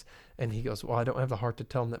parents. And he goes, well, I don't have the heart to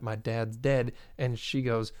tell them that my dad's dead. And she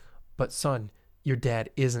goes, but son, your dad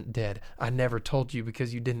isn't dead. I never told you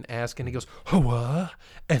because you didn't ask. And he goes, what?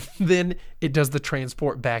 And then it does the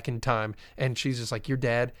transport back in time. And she's just like, your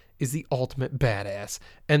dad is the ultimate badass.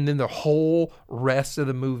 And then the whole rest of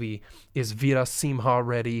the movie is Veera Simha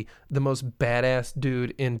Reddy, the most badass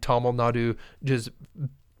dude in Tamil Nadu, just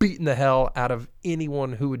beating the hell out of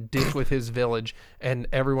anyone who would dick with his village. And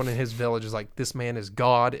everyone in his village is like, this man is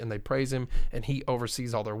God, and they praise him, and he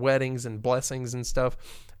oversees all their weddings and blessings and stuff.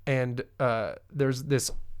 And there's this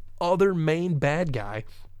other main bad guy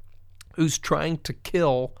who's trying to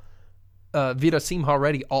kill Veera Simha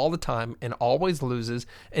Reddy all the time and always loses.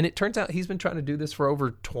 And it turns out he's been trying to do this for over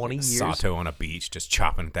 20 years. Sato on a beach just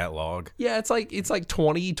chopping at that log. Yeah, it's like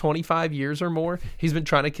 20, 25 years or more. He's been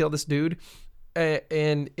trying to kill this dude.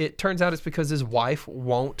 And it turns out it's because his wife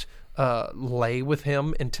won't lay with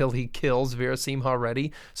him until he kills Veera Simha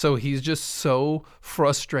Reddy. So he's just so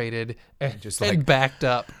frustrated and backed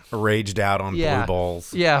up. Raged out on blue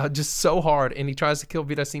balls. Yeah, just so hard. And he tries to kill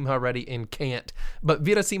Veera Simha Reddy and can't. But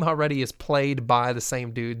Veera Simha Reddy is played by the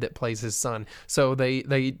same dude that plays his son. So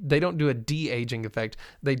they don't do a de-aging effect.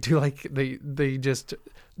 They do like they just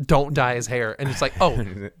don't dye his hair. And it's like,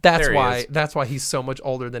 oh, that's why he's so much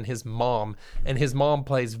older than his mom. And his mom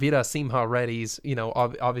plays Veera Simha Reddy's,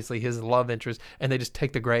 obviously his love interest, and they just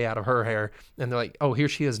take the gray out of her hair, and they're like, oh, here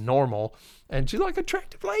she is normal, and she's like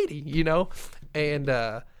attractive lady, and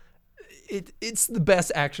it's the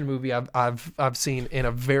best action movie I've seen in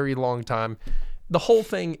a very long time. The whole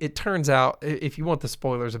thing, it turns out, if you want the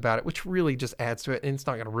spoilers about it, which really just adds to it, and it's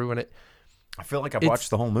not going to ruin it, I feel like I've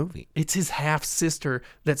watched the whole movie. It's his half-sister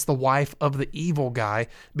that's the wife of the evil guy,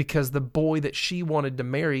 because the boy that she wanted to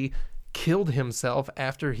marry killed himself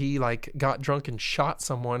after he got drunk and shot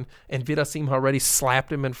someone, and Veera Simha Reddy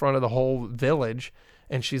slapped him in front of the whole village,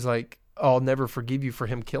 and she's like, I'll never forgive you for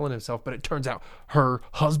him killing himself. But it turns out her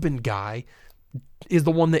husband guy is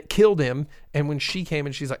the one that killed him. And when she came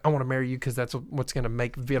and she's like, I want to marry you because that's what's going to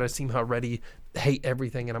make Veera Simha Reddy hate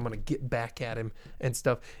everything, and I'm going to get back at him and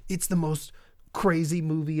stuff. It's the most crazy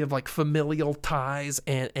movie of familial ties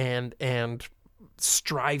and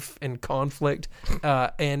strife and conflict.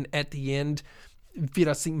 And at the end,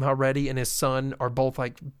 Veera Simha Reddy and his son are both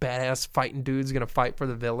badass fighting dudes going to fight for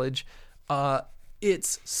the village.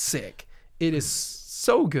 It's sick. It is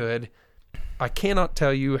so good. I cannot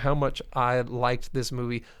tell you how much I liked this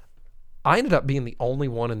movie. I ended up being the only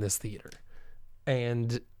one in this theater,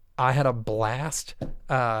 and I had a blast.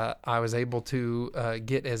 I was able to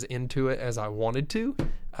get as into it as I wanted to.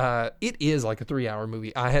 It is like a 3-hour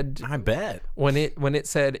movie. I bet when it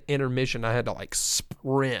said intermission, I had to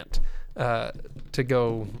sprint to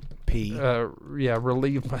go pee.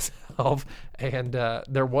 Relieve myself. And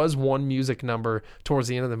there was one music number towards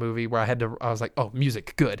the end of the movie where I was like, oh,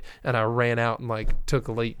 music, good. And I ran out and took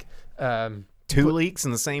a leak. 2 leaks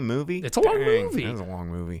in the same movie? It's a long movie. It's a long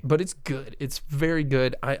movie. But it's good. It's very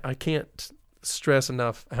good. I can't stress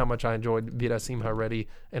enough how much I enjoyed Veera Simha Reddy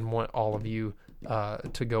and want all of you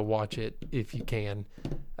to go watch it if you can.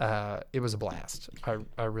 It was a blast.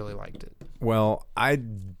 I really liked it. Well,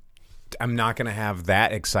 I'm not going to have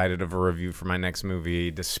that excited of a review for my next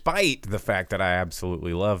movie, despite the fact that I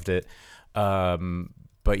absolutely loved it.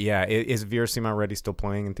 But yeah, is Have You Ever Seen My Ready still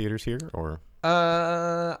playing in theaters here, or?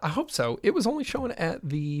 I hope so. It was only showing at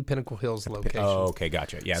the Pinnacle Hills location. Oh, okay,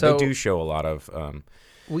 gotcha. Yeah, So- they do show a lot of.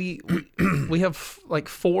 We have like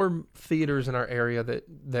 4 theaters in our area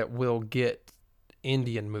that will get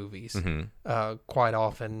Indian movies quite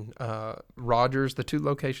often. Rogers, the 2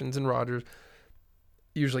 locations in Rogers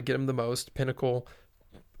usually get them the most. Pinnacle,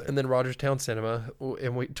 and then Rogers Town Cinema,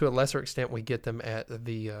 and we, to a lesser extent, we get them at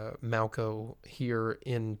the Malco here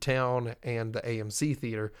in town and the AMC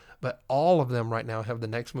theater. But all of them right now have the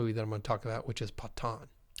next movie that I'm going to talk about, which is Patan.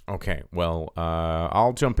 Okay, well,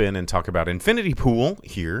 I'll jump in and talk about Infinity Pool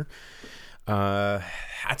here.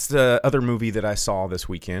 That's the other movie that I saw this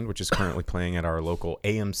weekend, which is currently playing at our local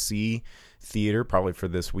AMC theater, probably for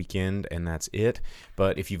this weekend, and that's it.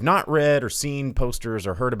 But if you've not read or seen posters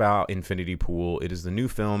or heard about Infinity Pool, it is the new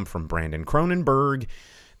film from Brandon Cronenberg.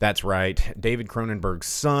 That's right, David Cronenberg's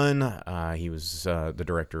son. He was the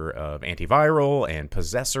director of Antiviral and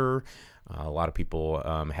Possessor. A lot of people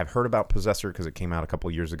have heard about Possessor because it came out a couple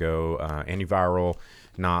years ago. Antiviral,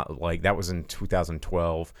 not like that was in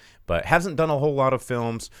 2012, but hasn't done a whole lot of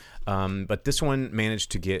films. But this one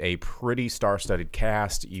managed to get a pretty star-studded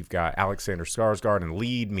cast. You've got Alexander Skarsgård in the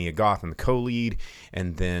lead, Mia Goth in the co-lead,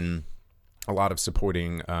 and then a lot of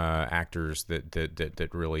supporting actors that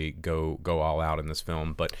really go all out in this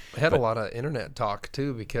film. But It had a lot of internet talk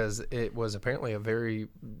too, because it was apparently a very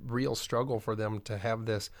real struggle for them to have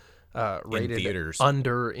this rated theaters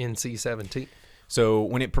under NC-17. So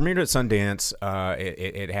when it premiered at Sundance,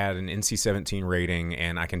 it had an NC-17 rating,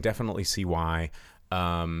 and I can definitely see why.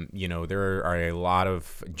 There are a lot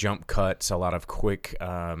of jump cuts, a lot of quick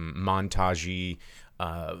montagey,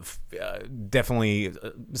 definitely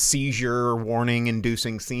seizure warning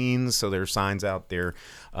inducing scenes. So there's signs out there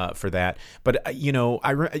for that. But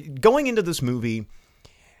going into this movie,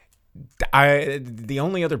 the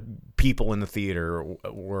only other people in the theater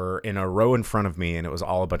were in a row in front of me, and it was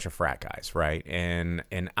all a bunch of frat guys, right? And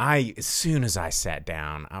I, as soon as I sat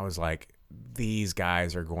down, I was like, these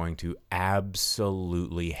guys are going to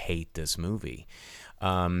absolutely hate this movie.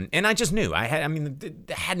 And I just knew. It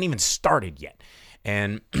hadn't even started yet.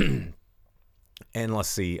 And and let's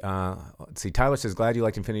see. Tyler says, glad you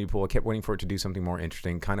liked Infinity Pool. I kept waiting for it to do something more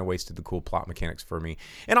interesting. Kind of wasted the cool plot mechanics for me.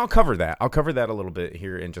 And I'll cover that. I'll cover that a little bit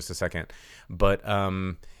here in just a second. But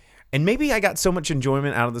and maybe I got so much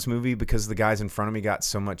enjoyment out of this movie because the guys in front of me got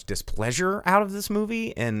so much displeasure out of this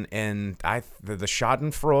movie. And the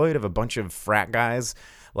schadenfreude of a bunch of frat guys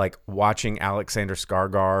like watching Alexander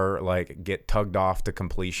Skarsgård like get tugged off to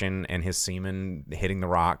completion and his semen hitting the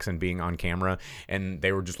rocks and being on camera, and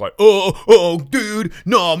they were just like, oh dude,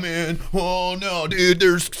 no man, oh no dude,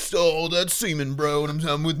 there's that semen, bro, and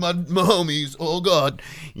I'm with my homies, oh god,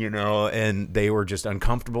 and they were just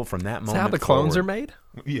uncomfortable from that moment. Is that how the clones are made?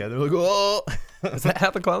 Yeah, they're like, oh. Is that how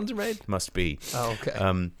the clones are made? Must be. Oh,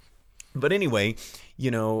 okay. But anyway,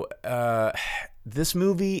 this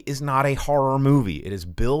movie is not a horror movie. It is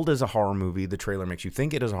billed as a horror movie. The trailer makes you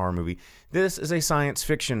think it is a horror movie. This is a science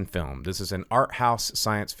fiction film. This is an art house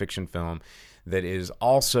science fiction film that is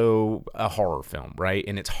also a horror film, right?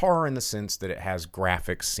 And it's horror in the sense that it has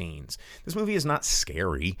graphic scenes. This movie is not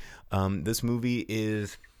scary. This movie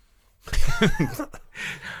is...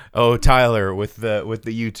 Oh, Tyler with the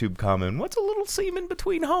YouTube comment, what's a little semen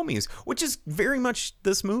between homies, which is very much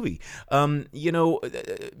this movie.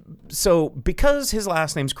 So because his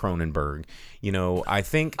last name's Cronenberg, I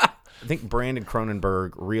think Brandon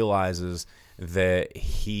Cronenberg realizes that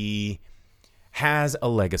he has a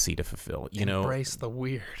legacy to fulfill. Embrace the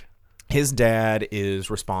weird. His dad is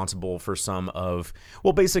responsible for some of,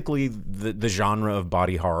 basically the genre of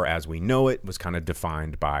body horror as we know it was kind of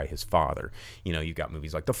defined by his father. You've got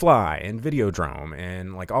movies like The Fly and Videodrome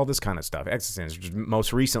and like all this kind of stuff. Existence,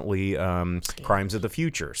 most recently, Crimes of the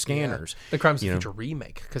Future, Scanners. Yeah. The Crimes of the Future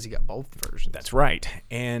remake, because you got both versions. That's right.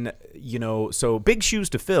 And, so big shoes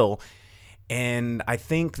to fill. And I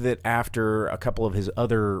think that after a couple of his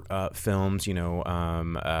other films,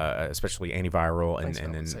 especially Antiviral, and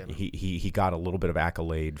then he got a little bit of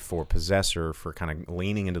accolade for Possessor for kind of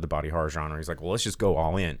leaning into the body horror genre. He's like, well, let's just go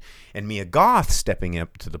all in. And Mia Goth stepping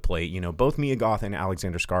up to the plate. Both Mia Goth and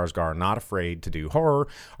Alexander Skarsgård are not afraid to do horror,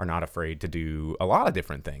 are not afraid to do a lot of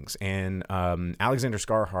different things. And Alexander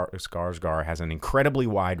Skarsgård has an incredibly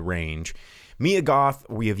wide range. Mia Goth,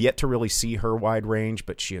 we have yet to really see her wide range,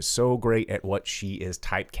 but she is so great at what she is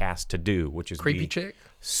typecast to do, which is Creepy chick.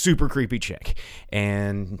 Super creepy chick,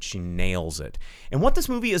 and she nails it. And what this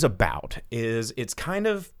movie is about is it's kind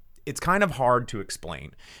of hard to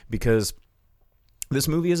explain, because this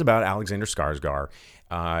movie is about Alexander Skarsgård.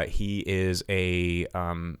 He is a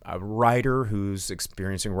writer who's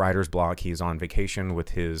experiencing writer's block. He's on vacation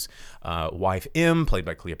with his wife, M, played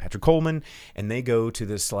by Cleopatra Coleman, and they go to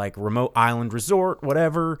this like remote island resort,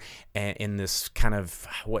 whatever, in this kind of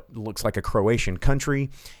what looks like a Croatian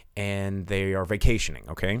country, and they are vacationing,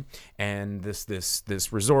 okay? And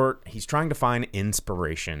this resort, he's trying to find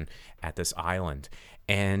inspiration at this island.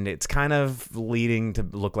 And it's kind of leading to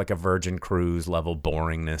look like a Virgin Cruise level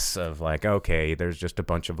boringness of like, okay, there's just a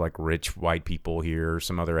bunch of like rich white people here,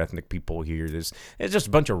 some other ethnic people here. There's just a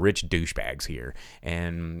bunch of rich douchebags here.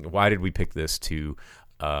 And why did we pick this to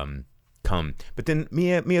come? But then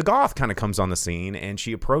Mia Goth kind of comes on the scene, and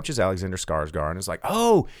she approaches Alexander Skarsgård and is like,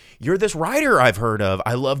 oh, you're this writer I've heard of.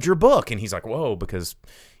 I loved your book. And he's like, whoa, because,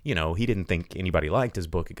 he didn't think anybody liked his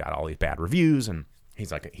book. It got all these bad reviews, and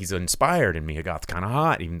he's like, he's inspired, and Mia Goth's kind of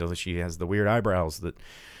hot, even though she has the weird eyebrows that,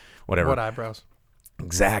 whatever. What eyebrows?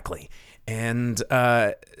 Exactly. And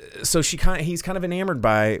so he's kind of enamored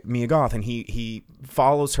by Mia Goth, and he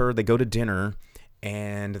follows her. They go to dinner,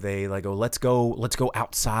 and they like go, let's go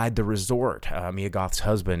outside the resort. Mia Goth's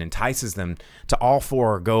husband entices them to all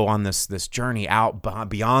four go on this journey out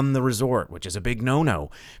beyond the resort, which is a big no-no,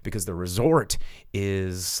 because the resort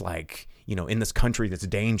is like, in this country that's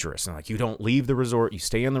dangerous. And like, you don't leave the resort, you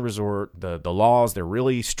stay in the resort. The laws, they're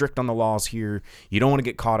really strict on the laws here. You don't want to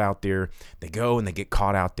get caught out there. They go and they get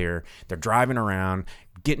caught out there. They're driving around,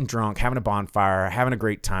 getting drunk, having a bonfire, having a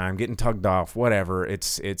great time, getting tugged off, whatever.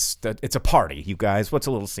 It's a party, you guys. What's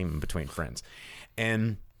a little semen between friends?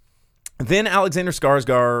 And then Alexander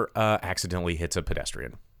Skarsgård accidentally hits a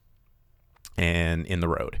pedestrian and in the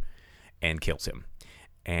road and kills him.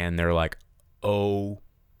 And they're like, oh,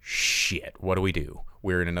 shit, what do we do?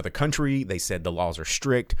 We're in another country. They said the laws are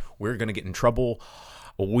strict. We're going to get in trouble.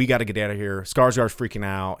 We got to get out of here. Skarsgård's freaking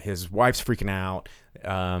out. His wife's freaking out.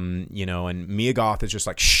 And Mia Goth is just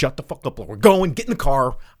like, shut the fuck up. We're going. Get in the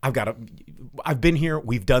car. I've been here.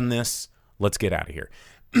 We've done this. Let's get out of here.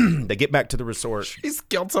 They get back to the resort. She's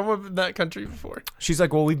killed someone in that country before. She's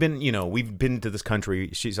like, well, we've been to this country.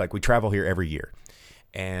 She's like, we travel here every year.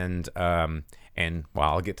 And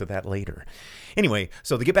I'll get to that later. Anyway,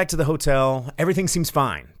 so they get back to the hotel. Everything seems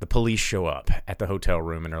fine. The police show up at the hotel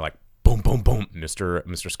room, and they're like, boom, boom, boom, Mr.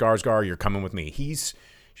 Skarsgård, you're coming with me. He's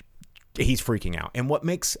freaking out. And what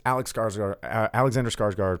makes Alexander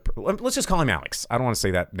Skarsgård, let's just call him Alex. I don't want to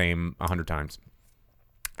say that name 100 times.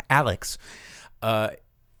 Alex,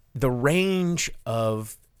 the range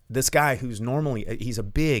of this guy who's normally, he's a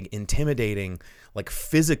big, intimidating, like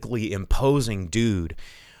physically imposing dude,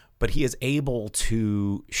 but he is able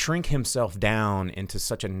to shrink himself down into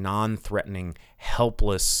such a non-threatening,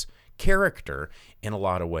 helpless character in a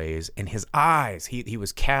lot of ways. And his eyes, he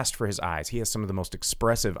was cast for his eyes. He has some of the most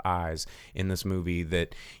expressive eyes in this movie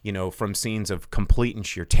that, from scenes of complete and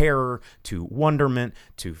sheer terror to wonderment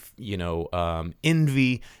to,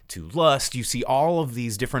 envy to lust. You see all of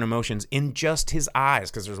these different emotions in just his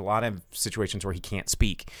eyes, because there's a lot of situations where he can't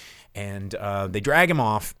speak. And they drag him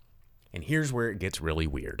off. And here's where it gets really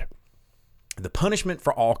weird. The punishment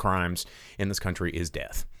for all crimes in this country is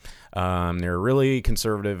death. They're really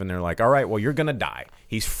conservative, and they're like, all right, well, you're going to die.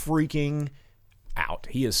 He's freaking out.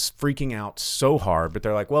 He is freaking out so hard, but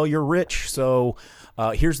they're like, well, you're rich, so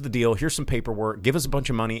here's the deal. Here's some paperwork. Give us a bunch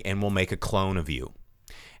of money, and we'll make a clone of you.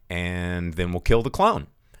 And then we'll kill the clone.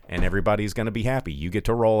 And everybody's going to be happy. You get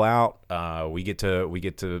to roll out. We get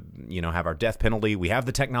to have our death penalty. We have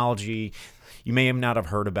the technology. You may not have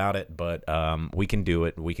heard about it, but we can do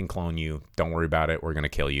it. We can clone you. Don't worry about it. We're going to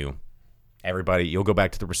kill you. Everybody, you'll go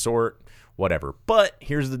back to the resort, whatever. But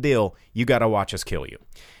here's the deal. You got to watch us kill you.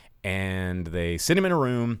 And they sit him in a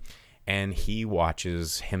room, and he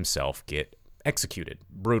watches himself get executed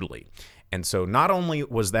brutally. And so not only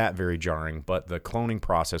was that very jarring, but the cloning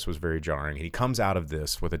process was very jarring. And he comes out of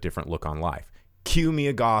this with a different look on life. Cue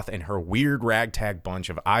Mia Goth and her weird ragtag bunch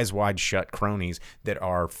of eyes wide shut cronies that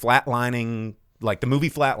are flatlining, like the movie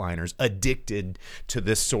Flatliners, addicted to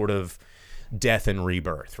this sort of death and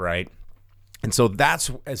rebirth, right? And so that's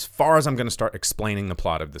as far as I'm going to start explaining the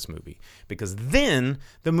plot of this movie. Because then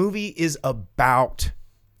the movie is about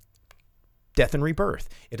death and rebirth.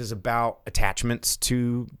 It is about attachments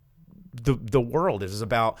to the world. It is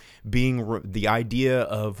about being the idea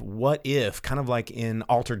of what if, kind of like in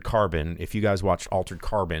Altered Carbon. If you guys watched Altered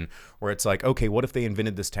Carbon, where it's like, okay, what if they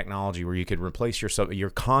invented this technology where you could replace your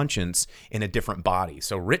conscience in a different body?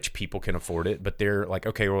 So rich people can afford it, but they're like,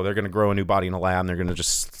 okay, well, they're going to grow a new body in a lab, and they're going to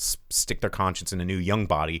just stick their conscience in a new young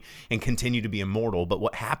body and continue to be immortal. But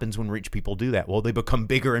what happens when rich people do that? Well, they become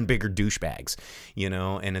bigger and bigger douchebags,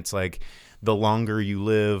 and it's like, the longer you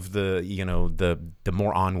live, the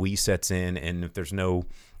more ennui sets in, and if there's no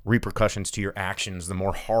repercussions to your actions, the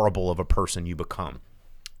more horrible of a person you become.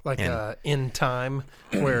 Like in time,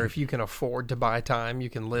 where if you can afford to buy time, you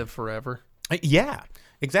can live forever. Yeah,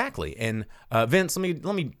 exactly. And Vince,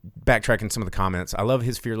 let me backtrack in some of the comments. I love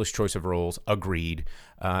his fearless choice of roles. Agreed.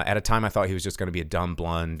 At a time, I thought he was just going to be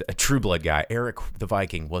a True Blood guy. Eric the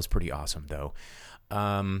Viking was pretty awesome, though.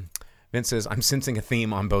 Vince says, I'm sensing a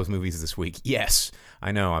theme on both movies this week. Yes,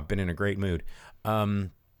 I know. I've been in a great mood.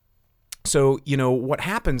 So, what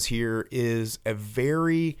happens here is a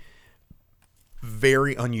very,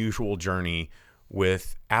 very unusual journey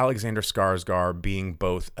with Alexander Skarsgård being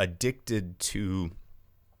both addicted to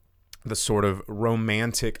the sort of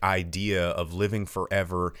romantic idea of living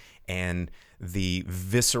forever and the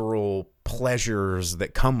visceral pleasures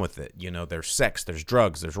that come with it. There's sex, there's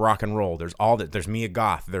drugs, there's rock and roll, there's all that. There's Mia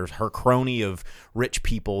Goth, there's her crony of rich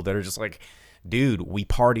people that are just like, dude, we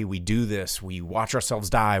party, we do this, we watch ourselves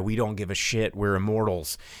die, we don't give a shit, we're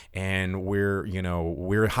immortals, and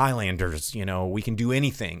we're Highlanders, we can do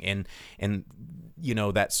anything. And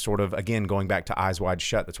that's sort of, again, going back to Eyes Wide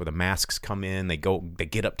Shut. That's where the masks come in. They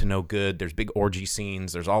get up to no good. There's big orgy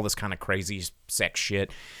scenes. There's all this kind of crazy sex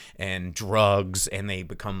shit and drugs, and they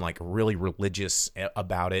become like really religious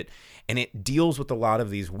about it. And it deals with a lot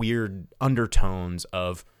of these weird undertones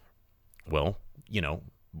of, well,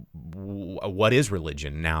 what is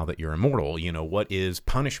religion now that you're immortal? What is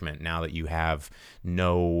punishment now that you have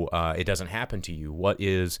it doesn't happen to you? What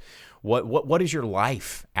is your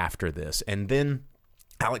life after this? And then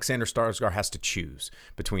Alexander Skarsgård has to choose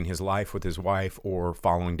between his life with his wife or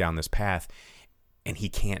following down this path, and he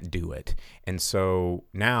can't do it. And so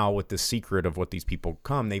now, with the secret of what these people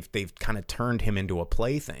come, they've kind of turned him into a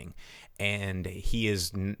plaything, and he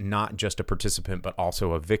is not just a participant but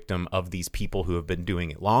also a victim of these people who have been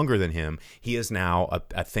doing it longer than him. He is now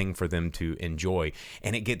a thing for them to enjoy,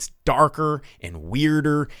 and it gets darker and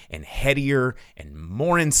weirder and headier and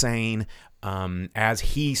more insane as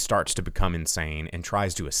he starts to become insane and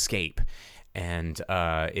tries to escape. And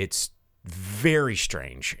it's very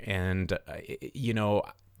strange. And,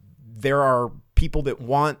 there are people that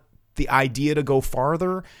want the idea to go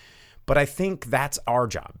farther, but I think that's our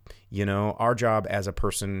job. Our job as a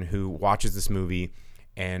person who watches this movie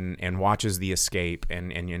and watches the escape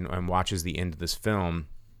and watches the end of this film.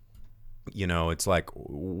 It's like,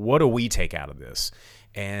 what do we take out of this?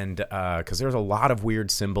 And because there's a lot of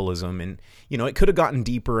weird symbolism, and it could have gotten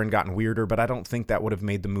deeper and gotten weirder, but I don't think that would have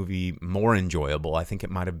made the movie more enjoyable. I think it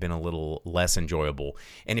might have been a little less enjoyable.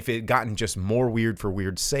 And if it had gotten just more weird for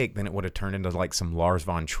weird's sake, then it would have turned into like some Lars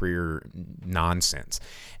von Trier nonsense.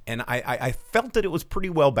 And I felt that it was pretty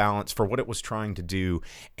well balanced for what it was trying to do.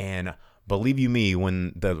 And believe you me,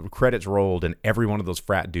 when the credits rolled and every one of those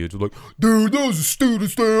frat dudes was like, dude, that was the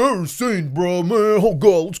stupidest thing I ever seen, bro, man. Oh,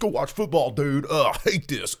 God, let's go watch football, dude. I hate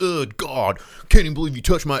this. God, can't even believe you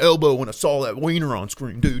touched my elbow when I saw that wiener on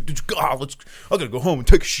screen, dude. God, I gotta go home and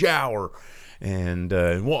take a shower and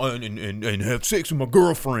have sex with my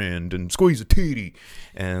girlfriend and squeeze a titty.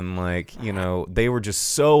 And, they were just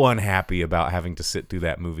so unhappy about having to sit through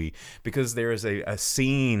that movie, because there is a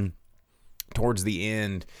scene towards the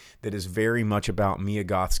end that is very much about Mia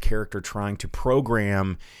Goth's character trying to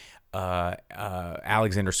program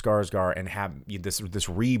Alexander Skarsgård and have this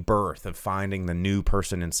rebirth of finding the new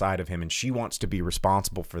person inside of him, and she wants to be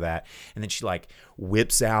responsible for that. And then she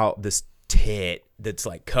whips out this tit that's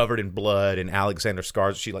covered in blood, and Alexander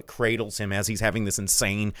Skarsgård, she cradles him as he's having this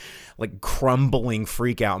insane crumbling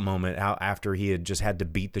freak out moment after he had just had to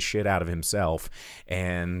beat the shit out of himself,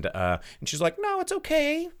 and she's like, no, it's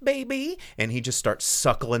okay, baby, and he just starts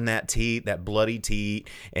suckling that teat, that bloody teat,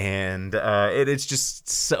 and it's just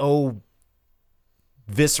so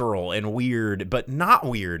visceral and weird, but not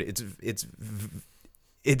weird.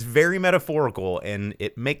 It's very metaphorical, and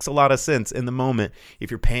it makes a lot of sense in the moment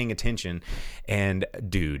if you're paying attention. And,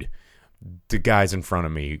 dude, the guys in front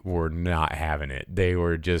of me were not having it. They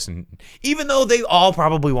were just, even though they all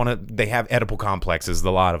probably they have Oedipal complexes,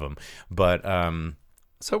 a lot of them. But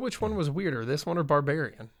so which one was weirder, this one or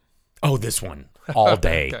Barbarian? Oh, this one. All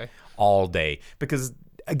day. Okay. All day. Because,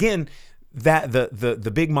 again, that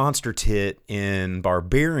the big monster tit in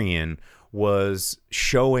Barbarian was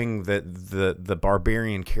showing that the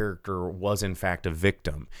barbarian character was in fact a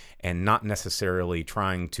victim and not necessarily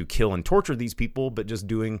trying to kill and torture these people, but just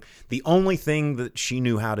doing the only thing that she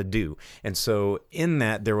knew how to do. And so in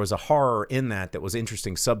that, there was a horror in that was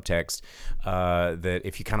interesting subtext, that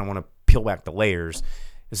if you kind of want to peel back the layers,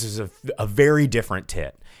 this is a very different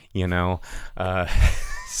tit, you know?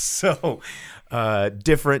 So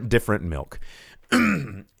different milk.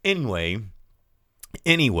 Anyway,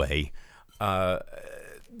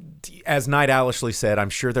 as Night Owlishly said, I'm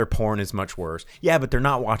sure their porn is much worse. Yeah, but they're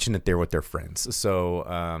not watching it there with their friends.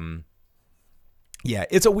 So, yeah,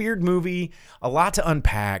 it's a weird movie, a lot to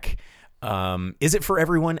unpack. Is it for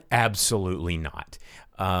everyone? Absolutely not.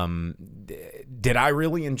 Did I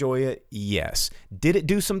really enjoy it? Yes. Did it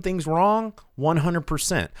do some things wrong?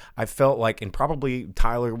 100%. I felt like, and probably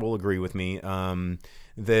Tyler will agree with me,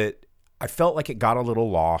 that I felt like it got a little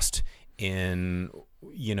lost in,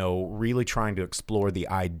 you know, really trying to explore the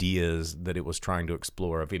ideas that it was trying to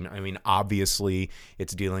explore. I mean, obviously,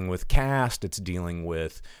 it's dealing with caste, it's dealing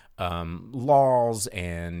with laws,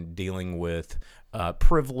 and dealing with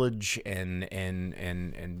privilege and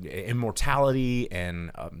immortality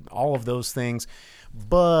and all of those things.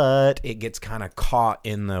 But it gets kind of caught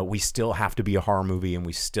in we still have to be a horror movie, and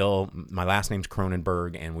my last name's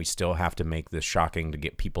Cronenberg, and we still have to make this shocking to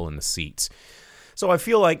get people in the seats. So I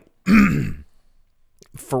feel like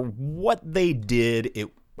for what they did,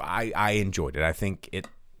 I enjoyed it. I think it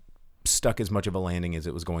stuck as much of a landing as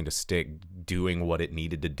it was going to stick, doing what it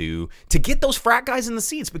needed to do to get those frat guys in the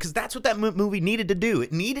seats, because that's what that movie needed to do.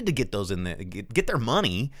 It needed to get those in there, get their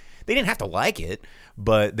money. They didn't have to like it,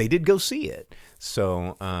 but they did go see it.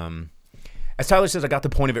 So, as Tyler says, I got the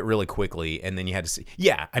point of it really quickly, and then you had to see.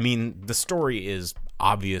 Yeah, I mean, the story is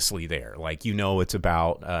obviously there. Like, you know, it's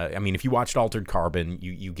about. I mean, if you watched Altered Carbon,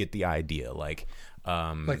 you get the idea. Like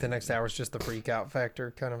the next hour is just the freak out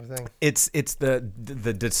factor kind of thing. It's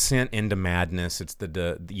the descent into madness. It's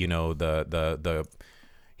the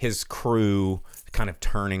his crew kind of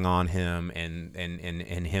turning on him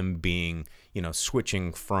and him being, you know,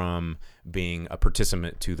 switching from being a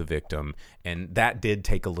participant to the victim, and that did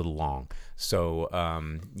take a little long. So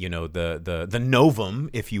you know, the novum,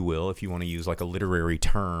 if you will, if you want to use like a literary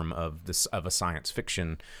term of a science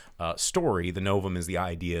fiction story, the novum is the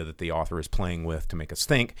idea that the author is playing with to make us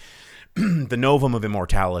think. The novum of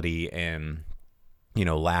immortality and, you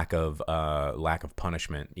know, lack of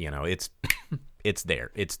punishment. You know, it's there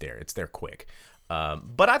quick.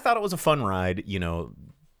 But I thought it was a fun ride. You know,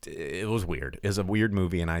 it was weird. It's a weird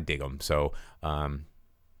movie, and I dig them. So,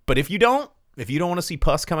 but if you don't want to see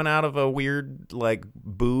pus coming out of a weird like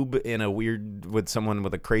boob with someone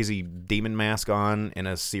with a crazy demon mask on in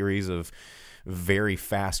a series of very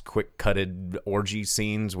fast, quick cutted orgy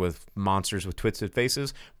scenes with monsters with twisted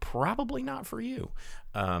faces, probably not for you.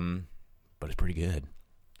 But it's pretty good.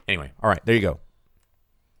 Anyway, all right, there you go.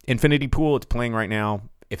 Infinity Pool, it's playing right now.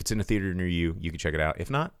 If it's in a theater near you, you can check it out. If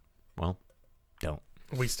not, well, don't.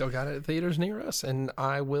 We still got it at theaters near us, and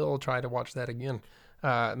I will try to watch that again.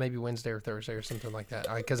 Maybe Wednesday or Thursday or something like that.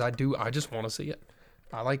 Because I just want to see it.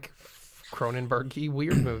 I like Cronenberg-y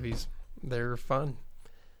weird movies. They're fun.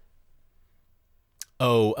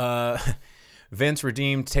 Oh, Vince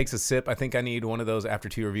Redeemed takes a sip. I think I need one of those after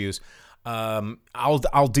 2 reviews.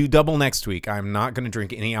 I'll do double next week. I'm not going to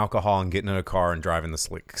drink any alcohol and get in a car and drive in the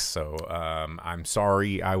slicks. So I'm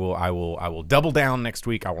sorry. I will double down next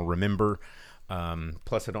week. I will remember.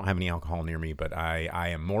 Plus, I don't have any alcohol near me, but I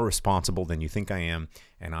am more responsible than you think I am,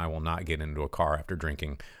 and I will not get into a car after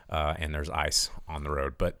drinking and there's ice on the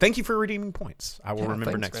road. But thank you for redeeming points. I will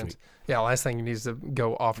remember next Vince. week. Yeah, last thing you need is to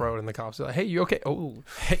go off-road, and the cops are like, hey, you okay? Oh.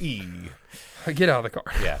 Hey. Get out of the car.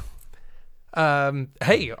 Yeah.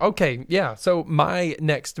 Hey, okay, yeah. So my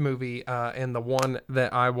next movie and the one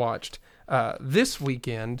that I watched this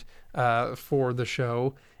weekend for the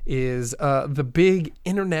show is the big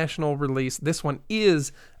international release. This one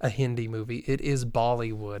is a Hindi movie. It is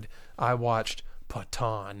Bollywood. I watched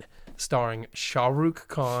Pathaan, starring Shah Rukh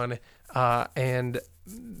Khan, and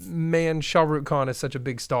man, Shah Rukh Khan is such a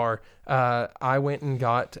big star. I went and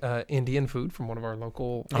got Indian food from one of our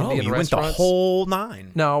local Indian you restaurants. went the whole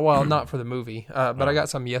 9. No, well, not for the movie, but I got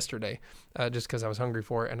some yesterday just because I was hungry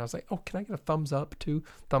for it. And I was like, oh, can I get a thumbs up too?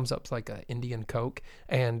 Thumbs up's like an Indian Coke.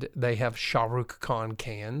 And they have Shah Rukh Khan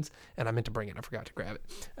cans. And I meant to bring it. I forgot to grab it.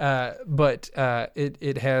 But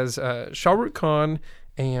it has Shah Rukh Khan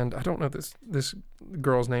and I don't know this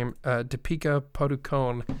girl's name, Deepika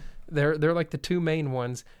Padukone. They're like the two main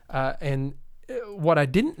ones. And what I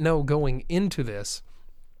didn't know going into this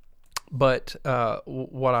But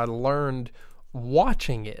what I learned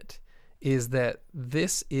watching it is that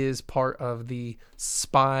this is part of the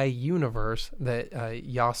spy universe that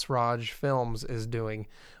Yasraj Films is doing,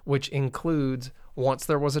 which includes Once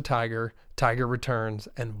There Was a Tiger, Tiger Returns,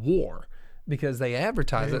 and War, because they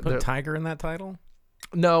advertise it. Put Tiger in that title?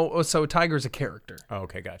 No, so Tiger's a character. Oh,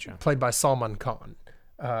 okay, gotcha. Played by Salman Khan.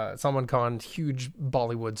 Salman Khan, huge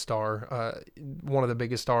Bollywood star, one of the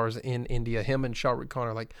biggest stars in India. Him and Shah Rukh Khan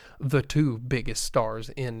are like the two biggest stars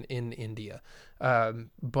in India.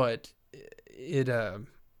 But it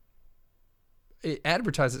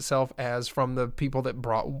advertised itself as from the people that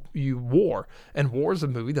brought you War. And War is a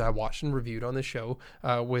movie that I watched and reviewed on the show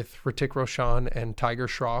with Hrithik Roshan and Tiger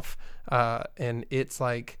Shroff. And it's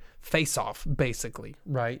like Face Off, basically,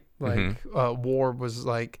 right? Like War was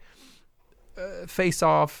like Face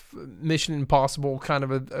Off, Mission Impossible kind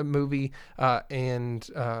of a movie. And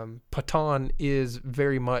Pathaan is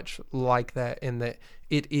very much like that in that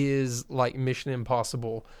it is like Mission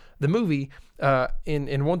Impossible, the movie.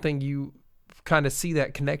 And one thing you kind of see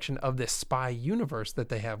that connection of this spy universe that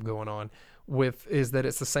they have going on with is that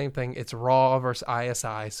it's the same thing. It's RAW versus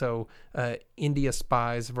ISI. So India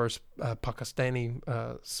spies versus Pakistani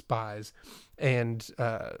spies. And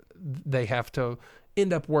they have to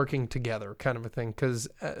end up working together kind of a thing. Because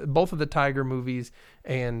both of the Tiger movies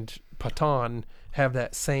and Pathaan have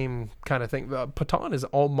that same kind of thing. Pathaan is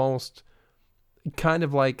almost kind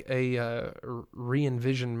of like a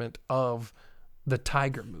re-envisionment of the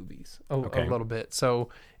Tiger movies a little bit. So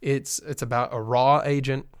it's about a RAW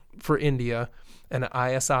agent for India and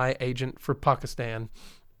an ISI agent for Pakistan,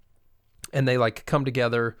 and they like come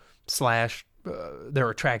together / they're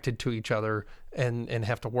attracted to each other and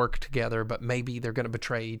have to work together, but maybe they're going to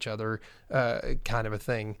betray each other, kind of a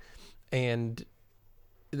thing. And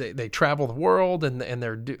they travel the world and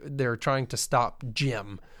they're trying to stop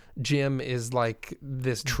Jim. Jim is like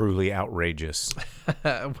this truly outrageous.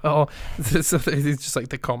 Well, it's just like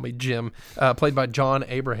they call me Jim, played by John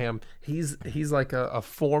Abraham. He's like a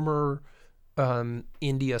former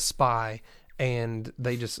India spy, and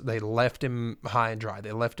they left him high and dry.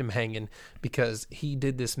 They left him hanging because he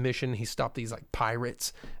did this mission. He stopped these like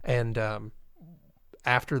pirates, and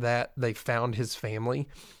after that, they found his family,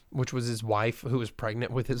 which was his wife who was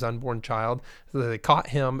pregnant with his unborn child. So they caught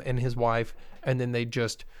him and his wife, and then they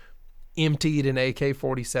just emptied an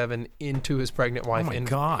AK-47 into his pregnant wife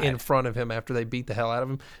in front of him after they beat the hell out of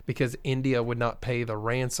him because India would not pay the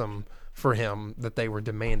ransom for him that they were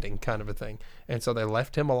demanding, kind of a thing. And so they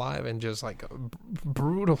left him alive and just like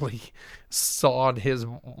brutally sawed his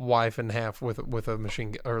wife in half with a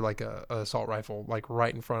machine or like a assault rifle, like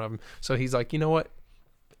right in front of him. So he's like, you know what?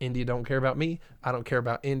 India don't care about me. I don't care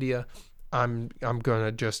about India. I'm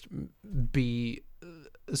gonna just be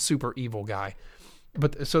a super evil guy.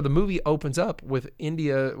 But so the movie opens up with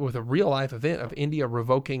India, with a real life event of India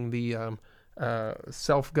revoking the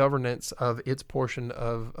self-governance of its portion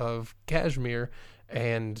of Kashmir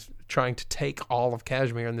and trying to take all of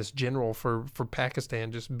Kashmir, and this general for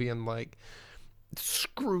Pakistan just being like,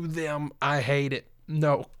 screw them, I hate it.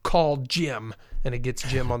 No, call Jim. And it gets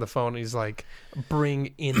Jim on the phone and he's like,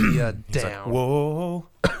 bring India down. Like, whoa.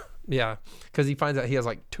 Yeah, because he finds out he has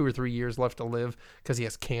like 2 or 3 years left to live because he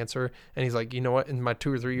has cancer, and he's like, you know what? In my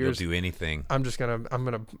 2 or 3 years, you'll do anything. I'm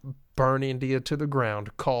gonna burn India to the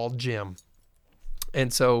ground. Call Jim.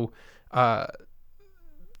 And so, to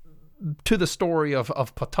the story of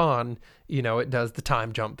Pathaan, you know, it does the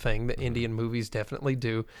time jump thing that Indian movies definitely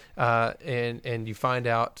do, and you find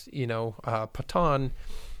out, you know, Pathaan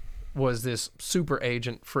was this super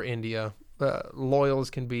agent for India. Loyal as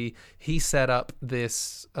can be. He set up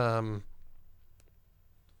this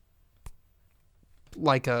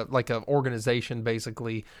like a organization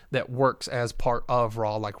basically that works as part of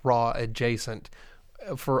RAW, like RAW adjacent,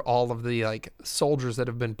 for all of the like soldiers that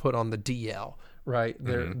have been put on the DL. Right,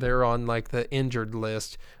 they're on like the injured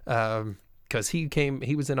list because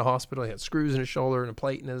he was in a hospital. He had screws in his shoulder and a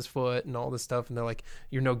plate in his foot and all this stuff. And they're like,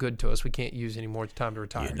 "You're no good to us. We can't use you anymore. It's time to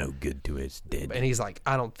retire." You're no good to us, dead. And he's like,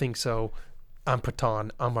 "I don't think so. I'm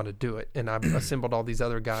Pathaan. I'm going to do it." And I've assembled all these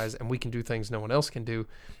other guys, and we can do things no one else can do.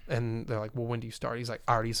 And they're like, "Well, when do you start?" He's like,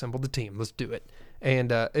 "I already assembled the team. Let's do it."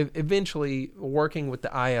 And eventually, working with the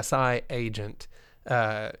ISI agent,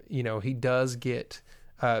 you know, he does get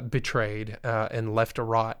betrayed and left to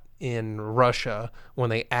rot in Russia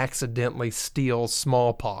when they accidentally steal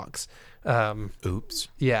smallpox. Oops.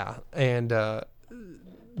 Yeah. And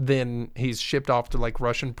then he's shipped off to like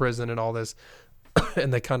Russian prison and all this.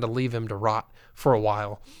 And they kind of leave him to rot for a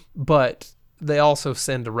while, but they also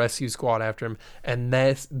send a rescue squad after him. And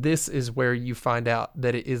this is where you find out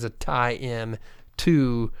that it is a tie-in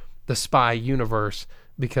to the spy universe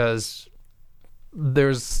because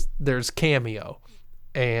there's cameo,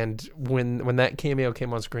 and when that cameo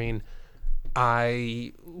came on screen,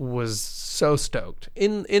 I was so stoked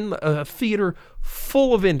in a theater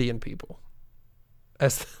full of Indian people.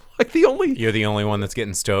 As like You're the only one that's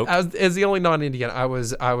getting stoked. As the only non-Indian, I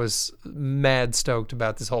was mad stoked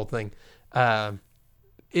about this whole thing.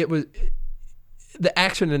 It was the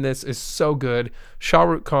action in this is so good. Shah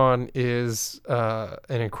Rukh Khan is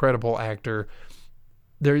an incredible actor.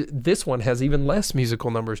 This one has even less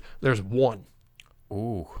musical numbers. There's one.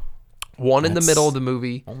 Ooh. One in the middle of the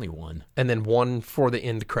movie. Only one. And then one for the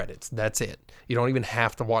end credits. That's it. You don't even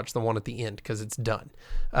have to watch the one at the end because it's done.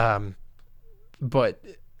 But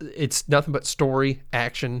it's nothing but story,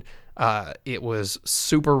 action. It was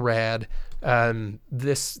super rad.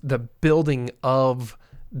 The building of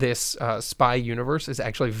this spy universe is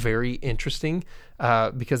actually very interesting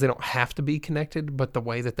because they don't have to be connected, but the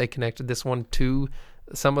way that they connected this one to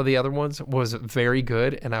some of the other ones was very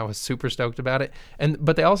good, and I was super stoked about it.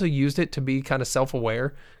 But they also used it to be kind of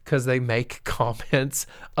self-aware because they make comments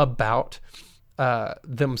about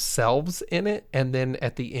themselves in it, and then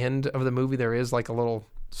at the end of the movie there is like a little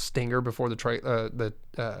stinger before the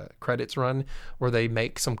credits run where they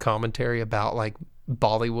make some commentary about like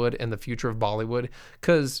Bollywood and the future of Bollywood,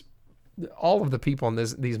 because all of the people in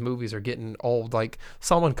these movies are getting old. Like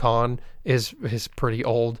Salman Khan is pretty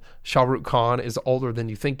old. Shah Rukh Khan is older than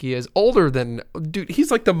you think he is. Older than dude.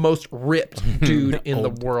 He's like the most ripped dude in the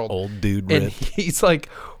world. Old dude ripped. ripped. And he's like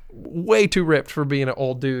way too ripped for being an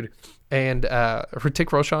old dude. And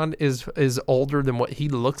Hrithik Roshan is older than what he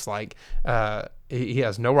looks like. He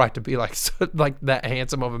has no right to be like that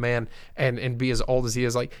handsome of a man and be as old as he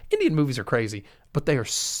is. Like Indian movies are crazy, but they are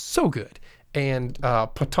so good. And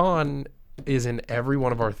Pathaan is in every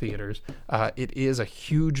one of our theaters. It is a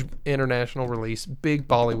huge international release, big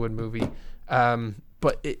Bollywood movie,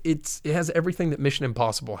 but it has everything that Mission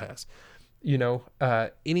Impossible has. You know,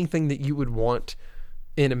 anything that you would want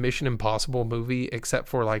in a Mission Impossible movie, except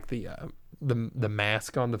for like the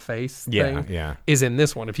mask on the face thing, is in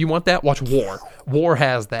this one. If you want that, watch War. War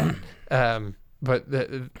has that, but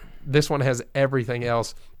this one has everything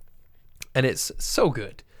else, and it's so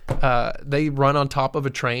good. They run on top of a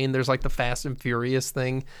train. There's like the Fast and Furious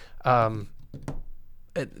thing.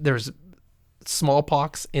 There's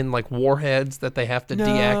smallpox in like warheads that they have to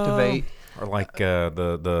deactivate. Or like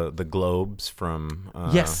the globes from...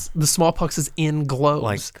 yes, the smallpox is in globes.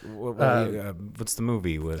 Like, what's the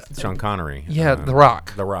movie with Sean Connery? Yeah, The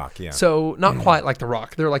Rock. The Rock, yeah. So, not quite like The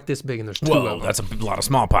Rock. They're like this big and there's two of them. That's a lot of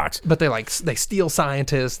smallpox. But they steal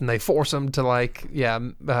scientists and they force them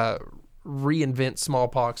to reinvent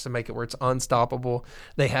smallpox to make it where it's unstoppable.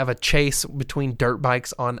 They have a chase between dirt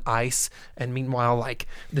bikes on ice, and meanwhile like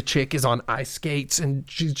the chick is on ice skates and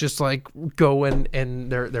she's just like going,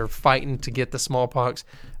 and they're fighting to get the smallpox.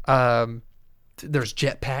 There's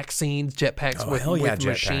jetpack scenes, with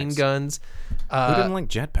machine guns. Who didn't like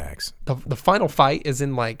jetpacks? The final fight is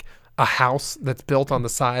in like a house that's built on the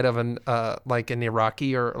side of an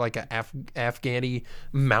Iraqi or like a Afghani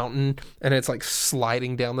mountain, and it's like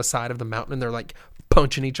sliding down the side of the mountain, and they're like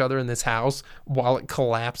punching each other in this house while it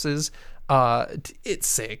collapses. It's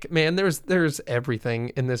sick, man. There's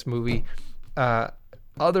everything in this movie,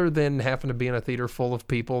 other than having to be in a theater full of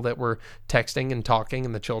people that were texting and talking,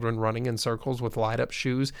 and the children running in circles with light up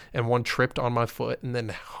shoes, and one tripped on my foot and then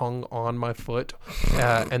hung on my foot,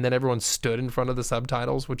 and then everyone stood in front of the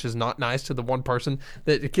subtitles, which is not nice to the one person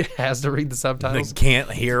that has to read the subtitles. They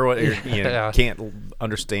can't hear what can't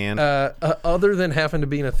understand. Other than having to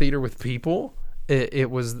be in a theater with people,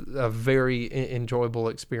 it was a very enjoyable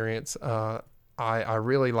experience. I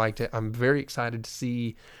really liked it. I'm very excited to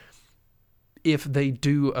see if they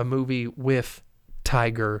do a movie with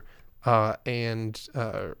Tiger and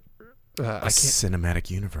a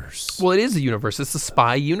cinematic universe. Well, it is a universe. It's the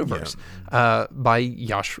spy universe by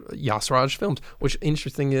Yasraj Films. Which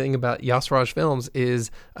interesting thing about Yasraj Films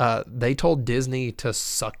is they told Disney to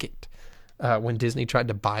suck it when Disney tried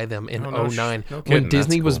to buy them in 2009. When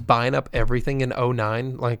Disney was buying up everything in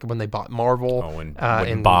 2009, like when they bought Marvel.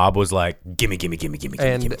 When Bob was like, gimme.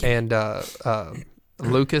 And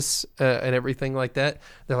Lucas and everything like that,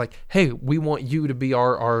 they're like, hey, we want you to be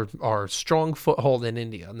our strong foothold in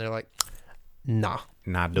India, and they're like, not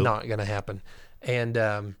gonna happen. And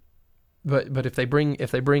but if they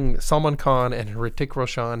bring Salman Khan and Hrithik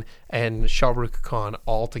Roshan and Shah Rukh Khan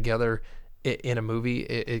all together in a movie,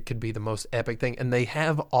 it could be the most epic thing. And they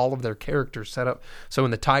have all of their characters set up. So in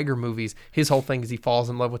the Tiger movies, his whole thing is he falls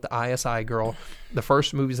in love with the ISI girl. The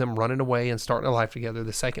first movie is them running away and starting a life together.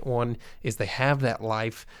 The second one is they have that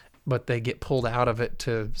life, but they get pulled out of it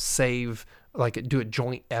to save, do a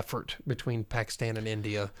joint effort between Pakistan and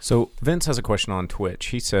India. So Vince has a question on Twitch.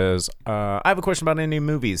 He says, I have a question about Indian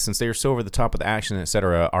movies. Since they are so over the top with the action,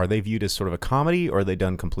 etc., are they viewed as sort of a comedy, or are they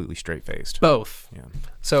done completely straight-faced? Both. Yeah.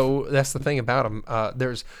 So that's the thing about them.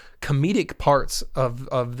 There's comedic parts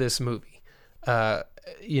of this movie, but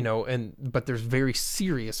there's very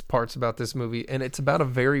serious parts about this movie, and it's about a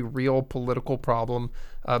very real political problem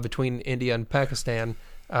between India and Pakistan.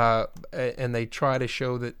 And they try to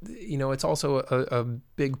show that, it's also a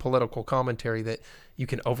big political commentary that you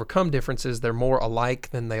can overcome differences. They're more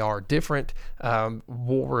alike than they are different.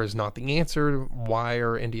 War is not the answer. Why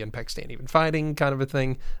are India and Pakistan even fighting, kind of a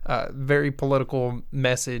thing. Very political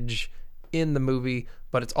message in the movie,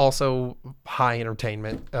 but it's also high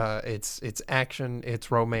entertainment. It's action, it's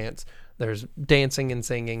romance. There's dancing and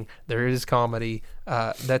singing. There is comedy.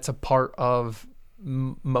 That's a part of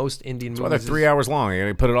most Indian movies. Well, they're 3 hours long. You got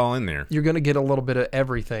to put it all in there. You're going to get a little bit of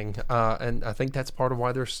everything, and I think that's part of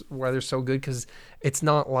why they're so good, because it's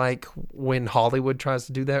not like when Hollywood tries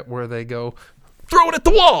to do that, where they go throw it at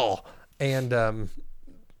the wall and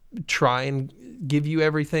try and give you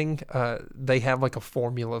everything. They have a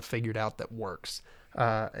formula figured out that works,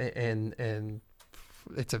 and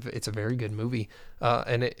it's a very good movie,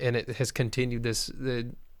 and it has continued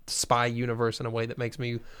the spy universe in a way that makes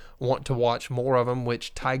me want to watch more of them,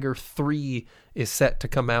 which Tiger 3 is set to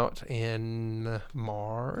come out in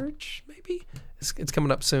March, maybe? It's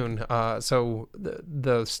coming up soon. So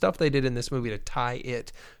the stuff they did in this movie to tie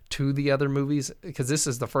it to the other movies, because this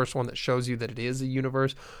is the first one that shows you that it is a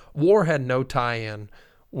universe. War had no tie-in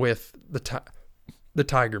with the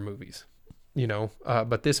Tiger movies,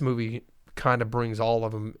 but this movie kind of brings all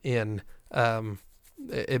of them in.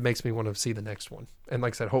 It makes me want to see the next one. And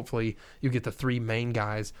like I said, hopefully you get the three main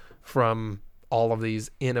guys from all of these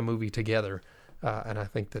in a movie together. And I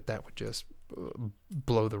think that would just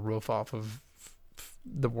blow the roof off of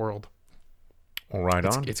the world. Well, right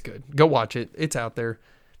on. It's good. Go watch it. It's out there.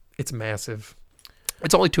 It's massive.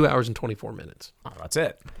 It's only 2 hours and 24 minutes. Oh, that's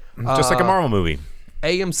it. Just like a Marvel movie.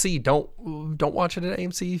 AMC, don't watch it at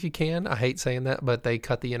AMC if you can. I hate saying that, but they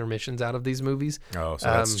cut the intermissions out of these movies. Oh, so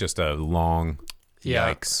that's just a long...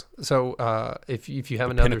 Yeah. Yikes. So if you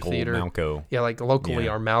have another Pinnacle, theater, Malco. Yeah, locally,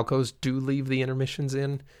 our Malcos do leave the intermissions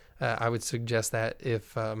in. I would suggest that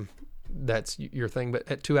if that's your thing. But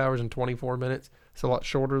at 2 hours and 24 minutes, it's a lot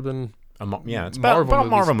shorter than it's Marvel about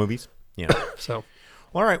movies. Marvel movies. Yeah. So.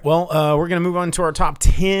 All right. Well, we're gonna move on to our top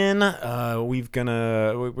 10. We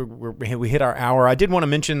hit our hour. I did want to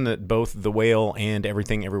mention that both The Whale and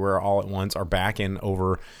Everything Everywhere All at Once are back in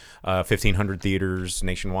over 1,500 theaters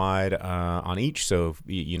nationwide on each. So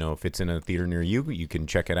if it's in a theater near you, you can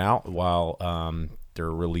check it out while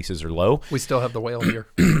their releases are low. We still have The Whale here.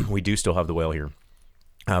 We do still have The Whale here.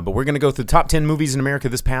 But we're going to go through the top 10 movies in America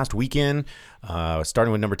this past weekend,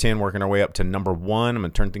 starting with number 10, working our way up to number 1. I'm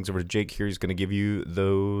going to turn things over to Jake here. He's going to give you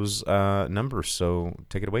those numbers. So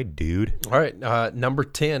take it away, dude. All right. Number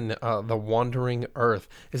 10, The Wandering Earth.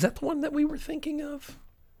 Is that the one that we were thinking of?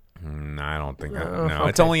 I don't think no. Okay.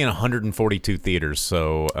 It's only in 142 theaters,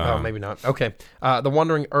 so... maybe not. Okay. The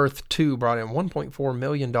Wandering Earth 2 brought in $1.4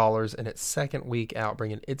 million in its second week out,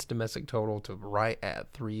 bringing its domestic total to right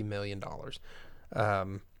at $3 million.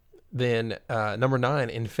 Then number 9,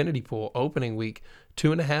 Infinity Pool, opening week,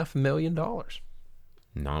 $2.5 million.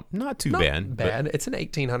 Not too bad. But it's in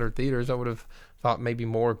 1,800 theaters. I would have thought maybe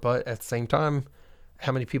more, but at the same time,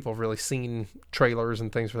 how many people have really seen trailers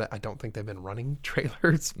and things for that? I don't think they've been running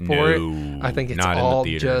trailers for it. I think it's all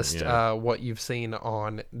just what you've seen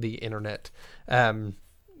on the internet. Then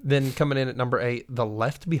coming in at number 8, the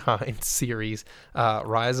Left Behind series,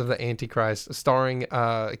 Rise of the Antichrist, starring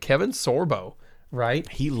Kevin Sorbo. Right?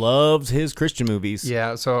 He loves his Christian movies.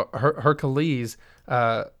 Yeah, so Hercules,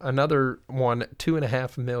 another one,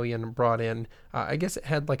 $2.5 million brought in. I guess it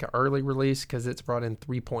had an early release because it's brought in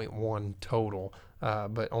 3.1 total,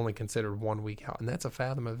 but only considered 1 week out, and that's a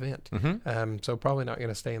Fathom event. Mm-hmm. So probably not going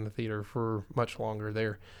to stay in the theater for much longer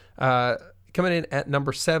there. Coming in at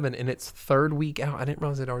number 7 in its third week out. I didn't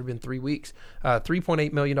realize it had already been 3 weeks.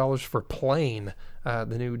 $3.8 million for Plane,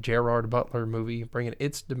 the new Gerard Butler movie, bringing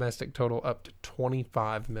its domestic total up to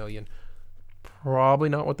 $25 million. Probably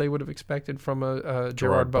not what they would have expected from a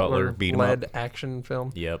Gerard Butler-led action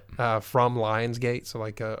film. Yep. From Lionsgate, so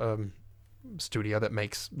a studio that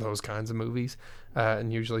makes those kinds of movies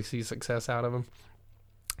and usually sees success out of them.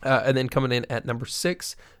 And then coming in at number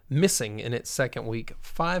 6, Missing in its second week,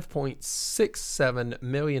 $5.67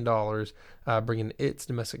 million, bringing its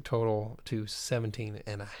domestic total to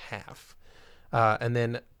 17.5. And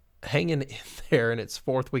then hanging in there in its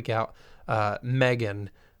fourth week out, Megan,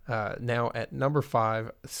 Now at number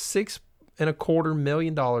 5, $6.25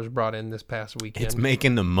 million brought in this past weekend. It's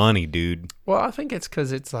making the money, dude. Well, I think it's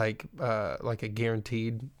because it's like a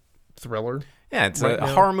guaranteed thriller. Yeah, it's right a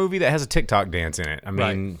now. horror movie that has a TikTok dance in it. I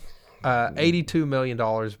mean, $82 million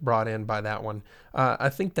brought in by that one. I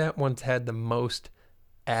think that one's had the most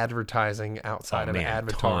advertising outside of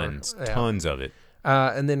Avatar. Tons of it.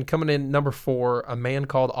 And then coming in number 4, A Man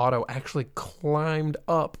Called Otto actually climbed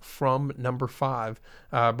up from number 5,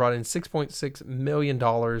 brought in $6.6 million.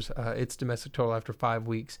 Its domestic total after 5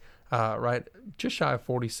 weeks, right just shy of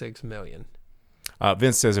 $46 million.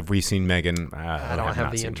 Vince says, "Have we seen Megan?" I don't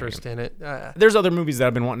have the interest in it. There's other movies that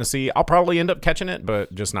I've been wanting to see. I'll probably end up catching it,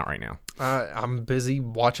 but just not right now. I'm busy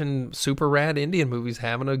watching super rad Indian movies,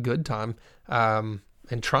 having a good time, and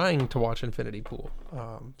trying to watch Infinity Pool.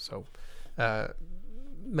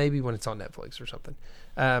 Maybe when it's on Netflix or something.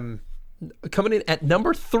 Coming in at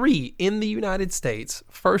number 3 in the United States,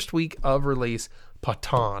 first week of release,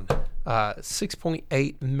 Pathaan.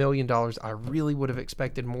 $6.8 million. I really would have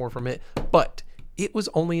expected more from it, but it was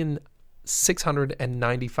only in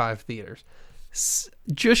 695 theaters.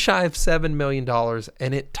 Just shy of $7 million,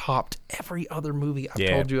 and it topped every other movie I've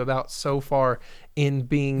told you about so far in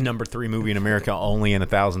being... Number 3 movie in America, only in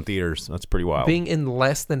 1,000 theaters. That's pretty wild. Being in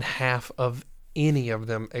less than half of any of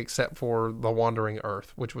them except for The Wandering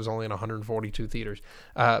Earth, which was only in 142 theaters.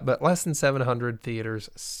 But less than 700 theaters,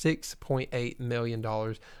 $6.8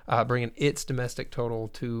 million, bringing its domestic total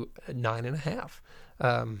to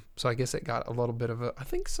 9.5. So I guess it got a little bit of a... I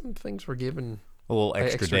think some things were given... A little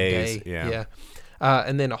extra days. Day. Yeah.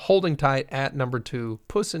 And then holding tight at number 2,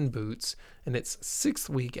 Puss in Boots, and it's 6th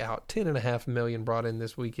week out, $10.5 million brought in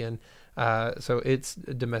this weekend. So its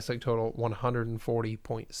domestic total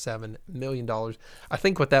 $140.7 million. I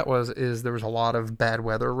think what that was is there was a lot of bad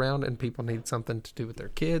weather around, and people need something to do with their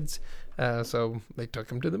kids, so they took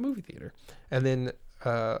them to the movie theater. And then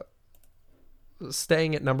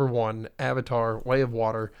staying at number 1, Avatar: Way of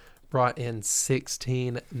Water, brought in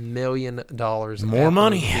 $16 million. More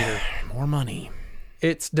money. More money.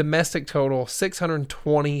 Its domestic total,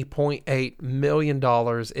 $620.8 million.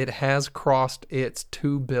 It has crossed its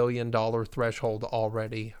 $2 billion threshold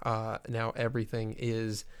already. Now everything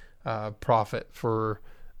is profit for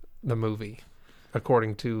the movie,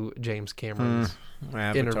 according to James Cameron's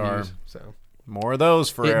interviews. So more of those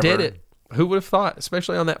forever. It did it. Who would have thought,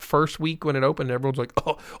 especially on that first week when it opened, everyone's like,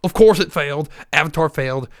 oh, of course it failed. Avatar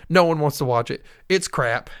failed. No one wants to watch it. It's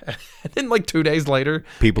crap. And then like 2 days later.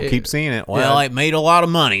 People keep seeing it. Well, it made a lot of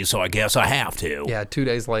money, so I guess I have to. Yeah, 2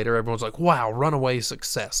 days later, everyone's like, wow, runaway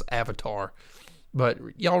success, Avatar. But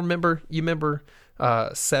y'all remember,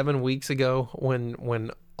 7 weeks ago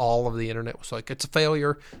when all of the internet was like, it's a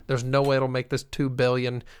failure. There's no way it'll make this $2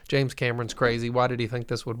 billion. James Cameron's crazy. Why did he think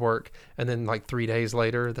this would work? And then like 3 days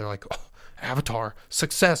later, they're like, oh, Avatar,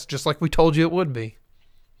 success, just like we told you it would be.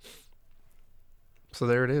 So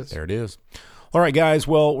there it is. There it is. All right, guys.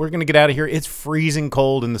 Well, we're gonna get out of here. It's freezing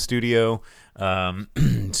cold in the studio,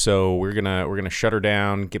 so we're gonna shut her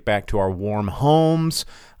down, get back to our warm homes,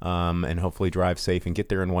 and hopefully drive safe and get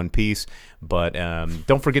there in one piece. But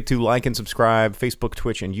don't forget to like and subscribe. Facebook,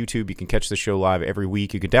 Twitch, and YouTube. You can catch the show live every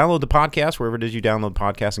week. You can download the podcast wherever it is you download the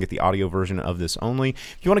podcast and get the audio version of this only.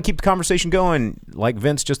 If you want to keep the conversation going, like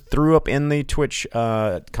Vince just threw up in the Twitch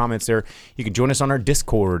comments there, you can join us on our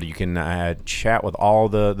Discord. You can chat with all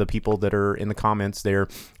the people that are in the comments there.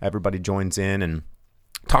 Everybody joins in and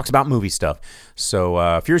talks about movie stuff.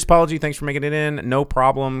 So Furious Apology, thanks for making it in. No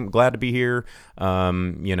problem. Glad to be here.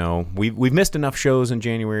 We've missed enough shows in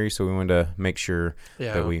January, so we wanted to make sure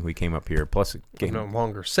that we came up here. Plus, I'm no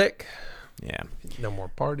longer sick. Yeah. No more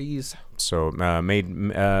parties. So I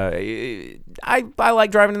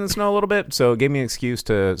like driving in the snow a little bit, so it gave me an excuse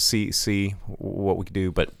to see what we could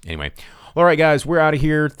do. But anyway. All right, guys, we're out of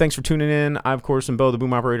here. Thanks for tuning in. I, of course, am Bo, the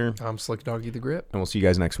boom operator. I'm Slick Doggy the Grip. And we'll see you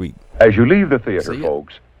guys next week. As you leave the theater,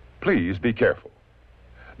 folks, please be careful.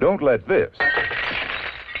 Don't let this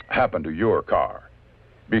happen to your car.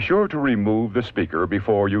 Be sure to remove the speaker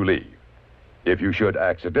before you leave. If you should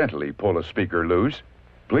accidentally pull a speaker loose,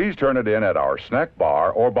 please turn it in at our snack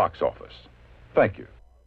bar or box office. Thank you.